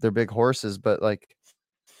big horses, but like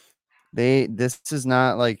this isn't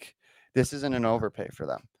an overpay for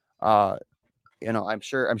them. I'm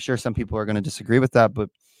sure some people are going to disagree with that, but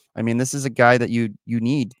I mean this is a guy that you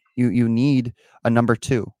need. You need a number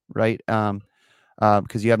 2, right?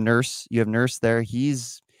 Because you have Nurse there.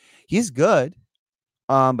 He's good,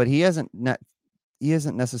 but he hasn't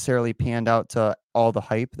necessarily panned out to all the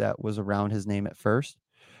hype that was around his name at first.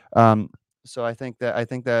 So I think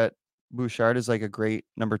that Bouchard is like a great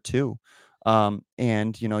number 2.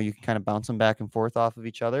 And you can kind of bounce them back and forth off of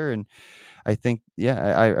each other. And I think,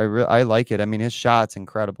 I like it. I mean, his shot's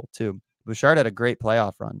incredible too. Bouchard had a great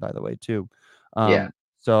playoff run, by the way, too. Yeah.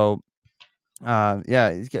 So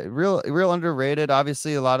he's real underrated.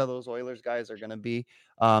 Obviously, a lot of those Oilers guys are going to be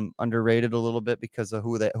underrated a little bit because of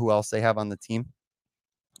who else they have on the team.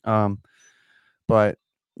 But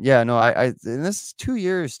yeah, no, and this is 2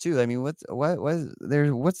 years too. I mean, what's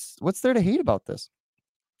there to hate about this?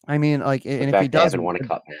 I mean, like, and if he doesn't won a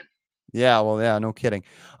cup, man. Yeah, well, yeah, no kidding.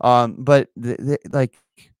 But the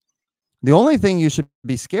only thing you should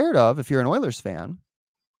be scared of if you're an Oilers fan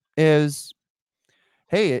is,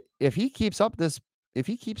 hey, if he keeps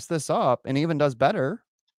this up and even does better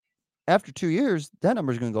after 2 years, that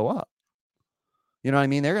number is going to go up. You know what I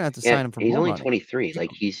mean? They're going to have to sign him for more money. He's only 23.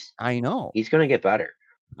 Like I know he's going to get better.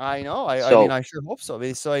 I know. I mean, I sure hope so.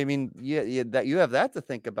 So I mean, that you have that to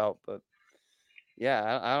think about, but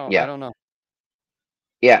yeah, I don't know.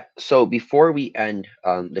 Yeah. So before we end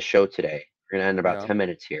the show today, we're gonna end about 10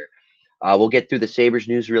 minutes here. We'll get through the Sabres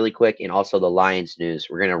news really quick and also the Lions news.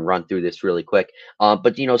 We're gonna run through this really quick.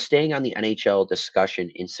 But staying on the NHL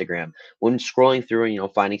discussion Instagram, when scrolling through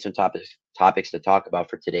and finding some topics to talk about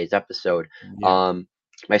for today's episode,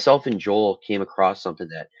 myself and Joel came across something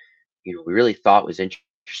that we really thought was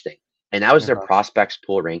interesting, and that was their prospects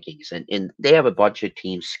pool rankings, and they have a bunch of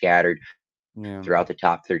teams scattered throughout the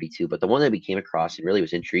top 32. But the one that we came across and really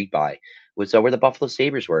was intrigued by was where the Buffalo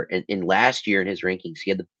Sabres were. And in last year in his rankings,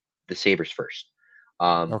 he had the Sabres first.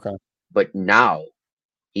 But now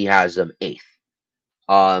he has them 8th.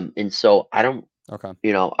 And so I don't,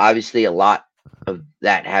 obviously a lot of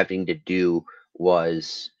that having to do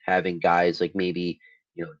was having guys like maybe,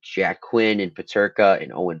 Jack Quinn and Paterka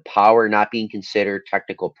and Owen Power not being considered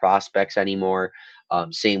technical prospects anymore.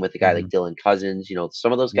 Same with a guy like Dylan Cousins.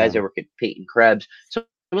 Some of those guys that were Peyton Krebs, some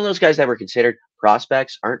of those guys that were considered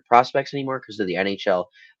prospects aren't prospects anymore because of the NHL.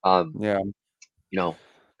 NHL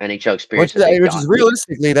experience. Which is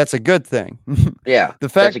realistically, that's a good thing. Yeah. The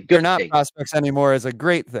fact that they're not prospects anymore is a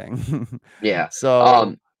great thing. Yeah.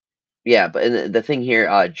 So. Yeah, but the thing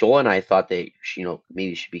here, Joel and I thought they,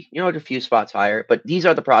 maybe should be, a few spots higher. But these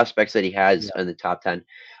are the prospects that he has in the top 10.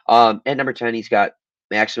 At number 10, he's got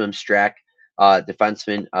Maximum Strack,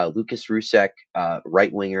 defenseman, Lucas Rusek,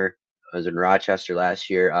 right winger, was in Rochester last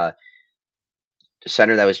year. The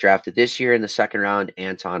center that was drafted this year in the second round,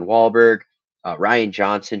 Anton Wahlberg, Ryan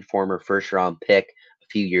Johnson, former first round pick a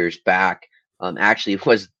few years back, actually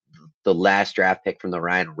was the last draft pick from the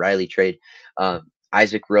Ryan O'Reilly trade.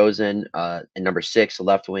 Isaac Rosen, and number 6, a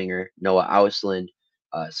left winger, Noah Ausland,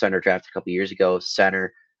 center drafted a couple years ago,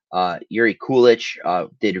 center. Yuri Kulich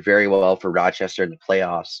did very well for Rochester in the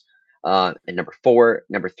playoffs. And number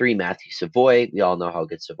 3, Matthew Savoy. We all know how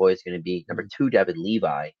good Savoy is going to be. Number 2, Devin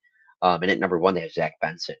Levi. And at number 1, they have Zach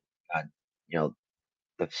Benson, the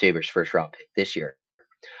Sabres' first round pick this year.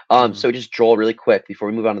 So just Joel, really quick before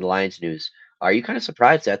we move on to the Lions news, are you kind of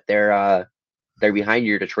surprised that they're behind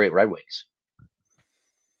your Detroit Red Wings?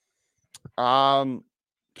 I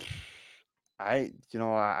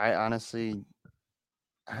honestly,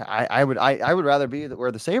 I would rather be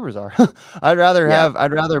where the Sabres are. I'd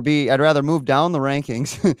rather move down the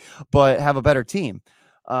rankings, but have a better team.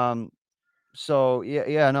 So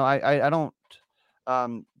no, I don't.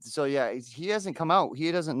 So yeah, he hasn't come out.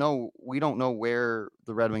 He doesn't know. We don't know where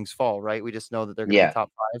the Red Wings fall, right? We just know that they're going to be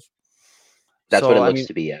top 5. That's what it So I looks mean,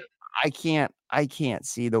 to be. Yeah. I can't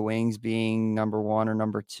see the Wings being number 1 or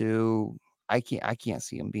number 2. I can't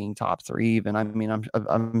see him being top 3 even. I mean,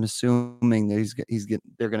 I'm assuming that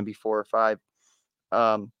they're going to be 4 or 5.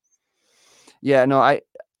 Yeah, no,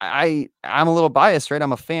 I'm a little biased, right?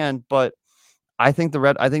 I'm a fan, but I think the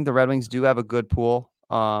Red Wings do have a good pool.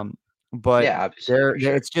 But Yeah, obviously, for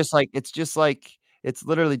sure. it's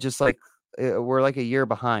literally just like we're like a year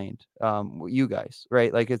behind you guys,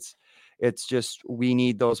 right? Like it's just we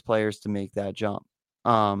need those players to make that jump.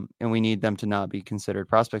 And we need them to not be considered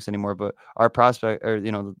prospects anymore. But our prospect, or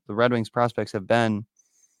the Red Wings prospects have been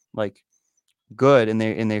like good, and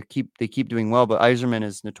they keep doing well. But Yzerman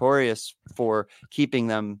is notorious for keeping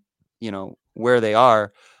them, where they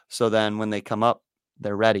are. So then when they come up,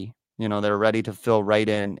 they're ready. They're ready to fill right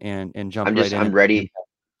in and jump right in. I'm ready.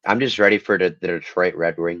 I'm just ready for the Detroit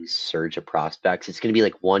Red Wings surge of prospects. It's going to be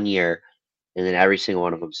like 1 year, and then every single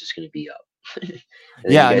one of them is just going to be up. And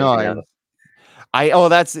then you Yeah, guys no, are going to have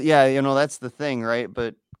that's that's the thing, right?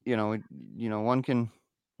 But one can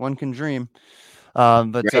dream.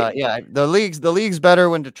 But right. yeah, the league's better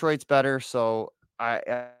when Detroit's better. So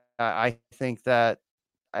I think that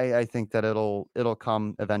I think that it'll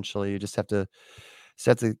come eventually. You just have to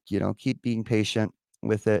keep being patient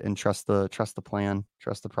with it and trust the plan,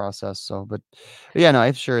 trust the process. So, but yeah, no,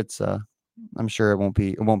 I'm sure it won't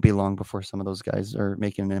be long before some of those guys are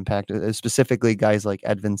making an impact. Specifically, guys like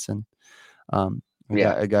Edvinson.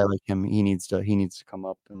 Yeah. A guy like him, he needs to come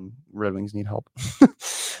up, and Red Wings need help.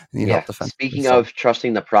 Need Yeah. help defensively. Speaking So of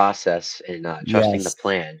trusting the process and trusting the yes,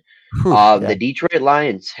 plan, whew, yeah, the Detroit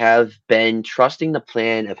Lions have been trusting the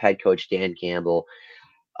plan of head coach Dan Campbell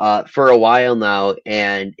for a while now,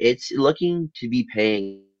 and it's looking to be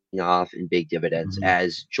paying off in big dividends. mhm,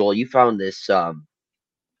 As Joel, you found this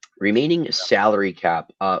remaining salary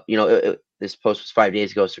cap. This post was 5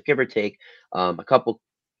 days ago, so give or take a couple,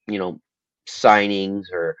 you know, signings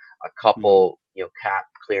or a mhm, couple, cap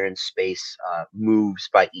clearance space moves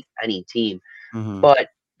by any team. mhm, But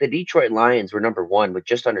the Detroit Lions were number one with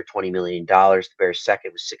just under $20 million. The Bears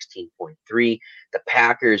second with 16.3. The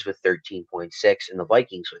Packers with 13.6, and the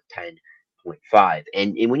Vikings with 10.5.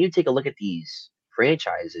 And when you take a look at these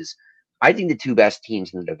franchises, I think the two best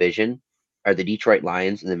teams in the division are the Detroit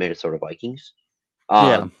Lions and the Minnesota Vikings.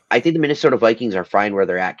 yeah, I think the Minnesota Vikings are fine where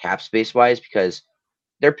they're at cap space wise because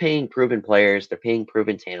they're paying proven players, they're paying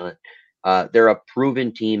proven talent. They're a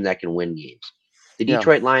proven team that can win games. The yeah,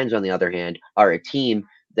 Detroit Lions, on the other hand, are a team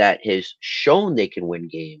that has shown they can win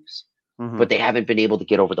games, mhm, but they haven't been able to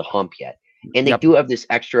get over the hump yet. And they yep, do have this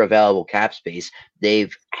extra available cap space.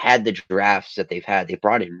 They've had the drafts that they've had. They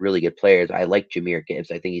brought in really good players. I like Jameer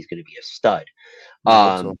Gibbs. I think he's going to be a stud. I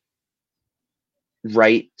hope so. Um,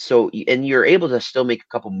 right. So, and you're able to still make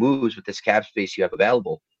a couple moves with this cap space you have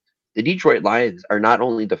available. The Detroit Lions are not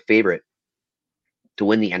only the favorite to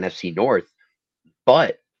win the NFC North,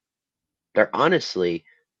 but they're honestly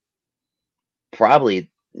probably,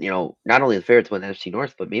 not only the favorite to win the NFC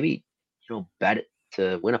North, but maybe, bet it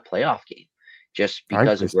to win a playoff game just I'd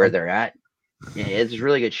because say of where so. they're at. Yeah, it's a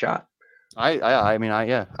really good shot. I mean,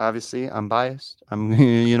 yeah, obviously I'm biased. I'm,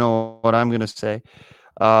 you know what I'm gonna say.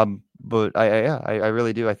 But I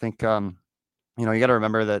really do. I think, you got to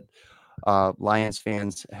remember that Lions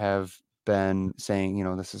fans have been saying,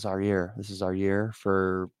 this is our year. This is our year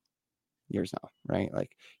for years now, right?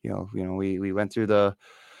 Like, we went through the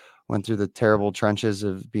terrible trenches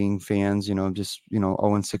of being fans, just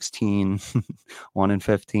 0 and 16, 1 and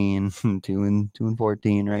 15, 2 and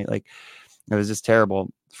 14, right? Like it was just terrible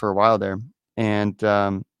for a while there. And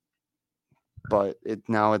but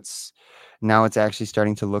now it's actually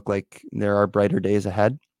starting to look like there are brighter days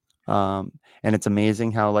ahead. And it's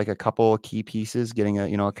amazing how like a couple of key pieces, getting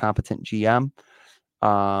a competent GM,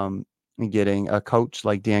 and getting a coach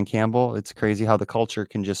like Dan Campbell, it's crazy how the culture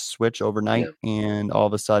can just switch overnight, Yeah. and all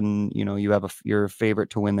of a sudden, you have your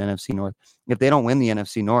favorite to win the NFC North. If they don't win the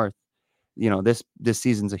NFC North, this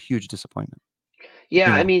season's a huge disappointment. Yeah,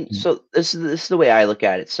 You I know, mean, so this is the way I look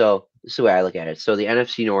at it. So this is the way I look at it. So the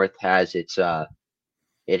NFC North has its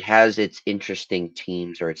interesting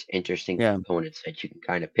teams or its interesting yeah, components that you can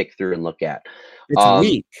kind of pick through and look at. it's Um,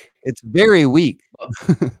 weak. It's very weak.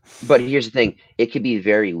 but here's the thing: it could be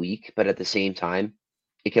very weak, but at the same time,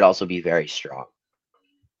 it could also be very strong.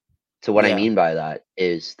 So what I Yeah, mean by that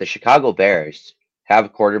is the Chicago Bears have a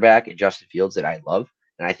quarterback in Justin Fields that I love,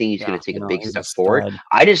 and I think he's going yeah, to take a big he's a step forward. stud.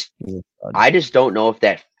 I just He's a stud. I just don't know if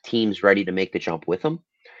that team's ready to make the jump with him.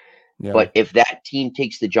 Yeah. But if that team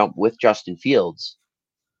takes the jump with Justin Fields,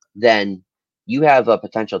 then you have a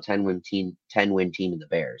potential 10-win team in the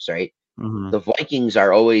Bears, right? Hmm. The Vikings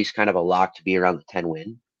are always kind of a lock to be around the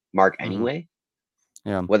 10-win mark Hmm. anyway.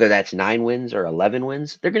 Yeah. Whether that's 9 wins or 11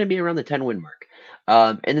 wins, they're going to be around the 10-win mark.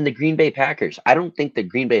 And then the Green Bay Packers. I don't think the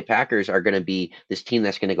Green Bay Packers are going to be this team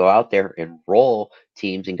that's going to go out there and roll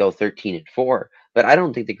teams and go 13-4. But I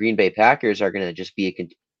don't think the Green Bay Packers are going to just be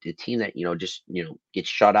a team that just gets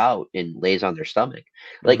shut out and lays on their stomach.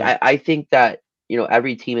 Like Mhm. I think that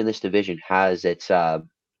every team in this division has its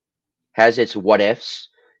what ifs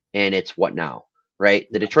and its what now, right?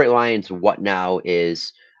 The Detroit Lions what now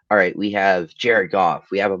is, all right, we have Jared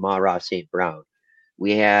Goff, we have Amon-Ra St. Brown,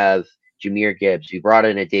 we have Jahmyr Gibbs, we brought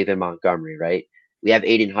in a David Montgomery, right? We have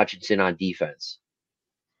Aiden Hutchinson on defense.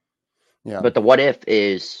 Yeah. But the what if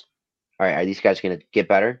is, all right, are these guys going to get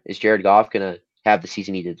better? Is Jared Goff going to have the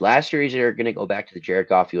season he did last year? Is he going to go back to the Jared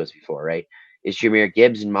Goff he was before, right? Is Jahmyr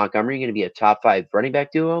Gibbs and Montgomery going to be a top 5 running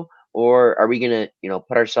back duo? Or are we going to,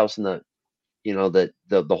 put ourselves in the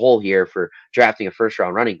the hole here for drafting a first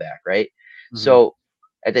round running back, right? Mhm. So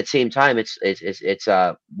at that same time, it's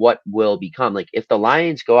what will become, like, if the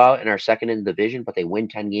Lions go out and are second in the division, but they win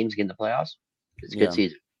 10 games, get in the playoffs, it's a good Yeah.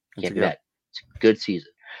 season. It's Can't a be good. bad. It's a good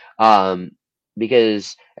season.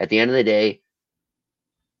 Because at the end of the day,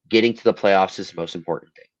 getting to the playoffs is the most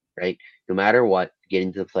important thing, right? No matter what,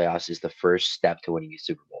 getting to the playoffs is the first step to winning a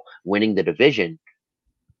Super Bowl. Winning the division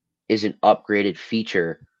is an upgraded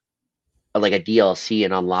feature, like a DLC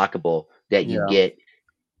and unlockable that you Yeah. get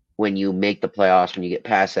when you make the playoffs, when you get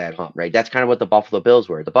past that hump, right? That's kind of what the Buffalo Bills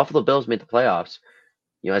were. The Buffalo Bills made the playoffs,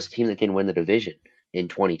 as a team that didn't win the division in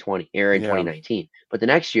 2020 or in Yeah. 2019. But the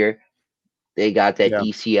next year, they got that Yeah.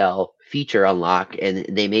 ECL feature unlock and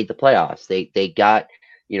they made the playoffs. They got,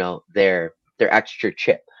 their extra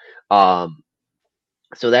chip.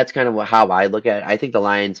 So that's kind of how I look at it. I think the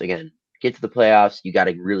Lions, again, get to the playoffs. You got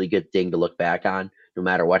a really good thing to look back on, no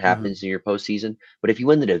matter what Mhm. happens in your postseason. But if you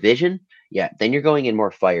win the division, yeah, then you're going in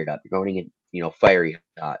more fired up. You're going in, fiery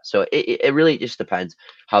hot. So it really just depends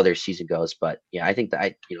how their season goes. But yeah, I think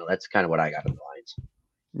that that's kind of what I got of the Lions.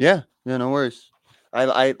 Yeah. Yeah. No worries.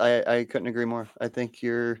 I couldn't agree more. I think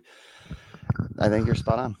you're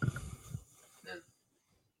spot on.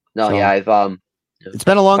 No, yeah, So I've it's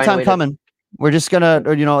been a long find a time way to. coming. We're just gonna,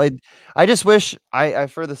 I just wish I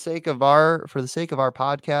for the sake of our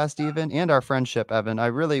podcast, even, and our friendship, Evan, I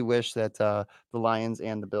really wish that the Lions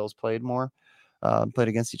and the Bills played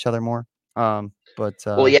against each other more. But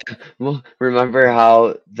Well, yeah. Well, remember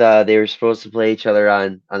how they were supposed to play each other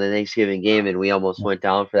on the Thanksgiving game, and we almost went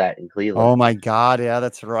down for that in Cleveland. oh my God, yeah,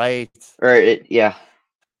 that's right. Yeah.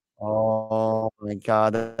 Oh my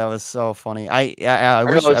God, that was so funny. I Or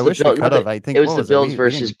no, wish it was the we Bill. No, could have. I it think was what the was it? Bills We didn't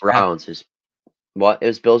versus get back. Browns. It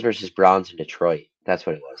was Bills versus Browns in Detroit. That's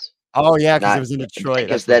what it was. Oh yeah, because it Not was in Detroit.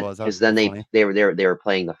 because That's what it was. That was then so funny. they were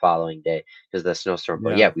playing the following day because of the snowstorm.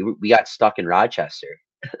 But Yeah, yeah, we got stuck in Rochester.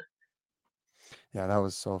 yeah, that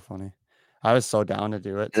was so funny. I was so down to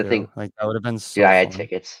do it And the too. thing, Like that would have been dude, so I had funny.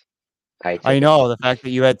 tickets. I had I tickets. know the fact that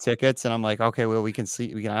you had tickets, and I'm like, okay, well, we can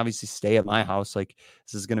obviously stay at my house. Like,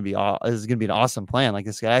 this is gonna be an awesome plan. Like,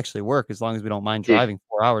 this could actually work as long as we don't mind Dude, driving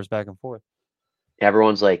 4 hours back and forth.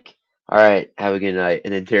 everyone's like, "All right, have a good night,"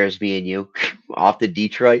 and then there's me and you off to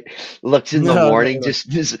Detroit. Looks in the No, no, morning, no.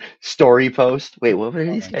 just this story post. Wait, what are Oh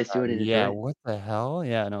these my guys God. doing in Yeah, Detroit? what the hell?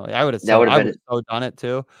 Yeah, no, That would have I would have been, so done it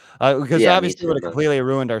too. Because yeah, me obviously it would too. have But completely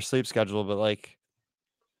ruined our sleep schedule, but like,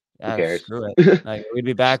 who yeah, cares? screw it. Like we'd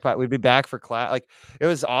be back for class. Like it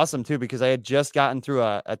was awesome too because I had just gotten through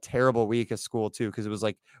a terrible week of school too because it was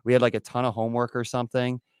like we had like a ton of homework or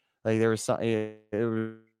something. Like there was it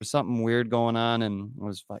was something weird going on, and it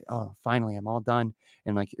was like, oh, finally I'm all done.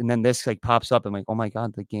 And then this like pops up and like, oh my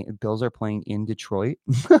God, the Bills are playing in Detroit.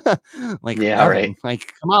 Like Yeah, right. Evan,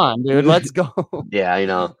 like come on, dude, let's go. Yeah, I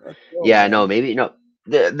know. Let's go, Yeah, I know. man. Maybe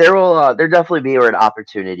there definitely be an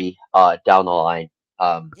opportunity down the line.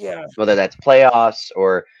 Yeah, Whether that's playoffs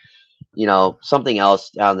or something else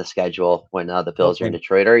down the schedule when the Bills are in hopefully.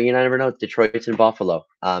 Detroit, or you never know. Detroit's in Buffalo,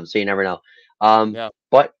 so you never know. Yeah.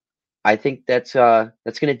 But I think that's gonna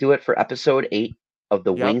do it for episode 8 of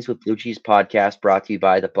the Yep. Wings with Blue Cheese podcast, brought to you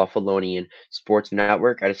by the Buffalonian Sports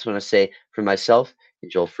Network. I just want to say for myself and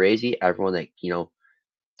Joel Frazee, everyone that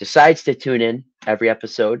decides to tune in every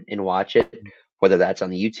episode and watch it, whether that's on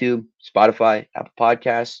the YouTube, Spotify, Apple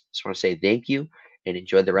Podcasts. Just want to say thank you and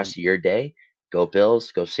enjoy the rest of your day. Go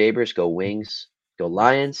Bills, go Sabres, go Wings, go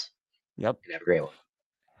Lions, Yep. and have a great one.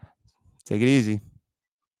 Take it easy.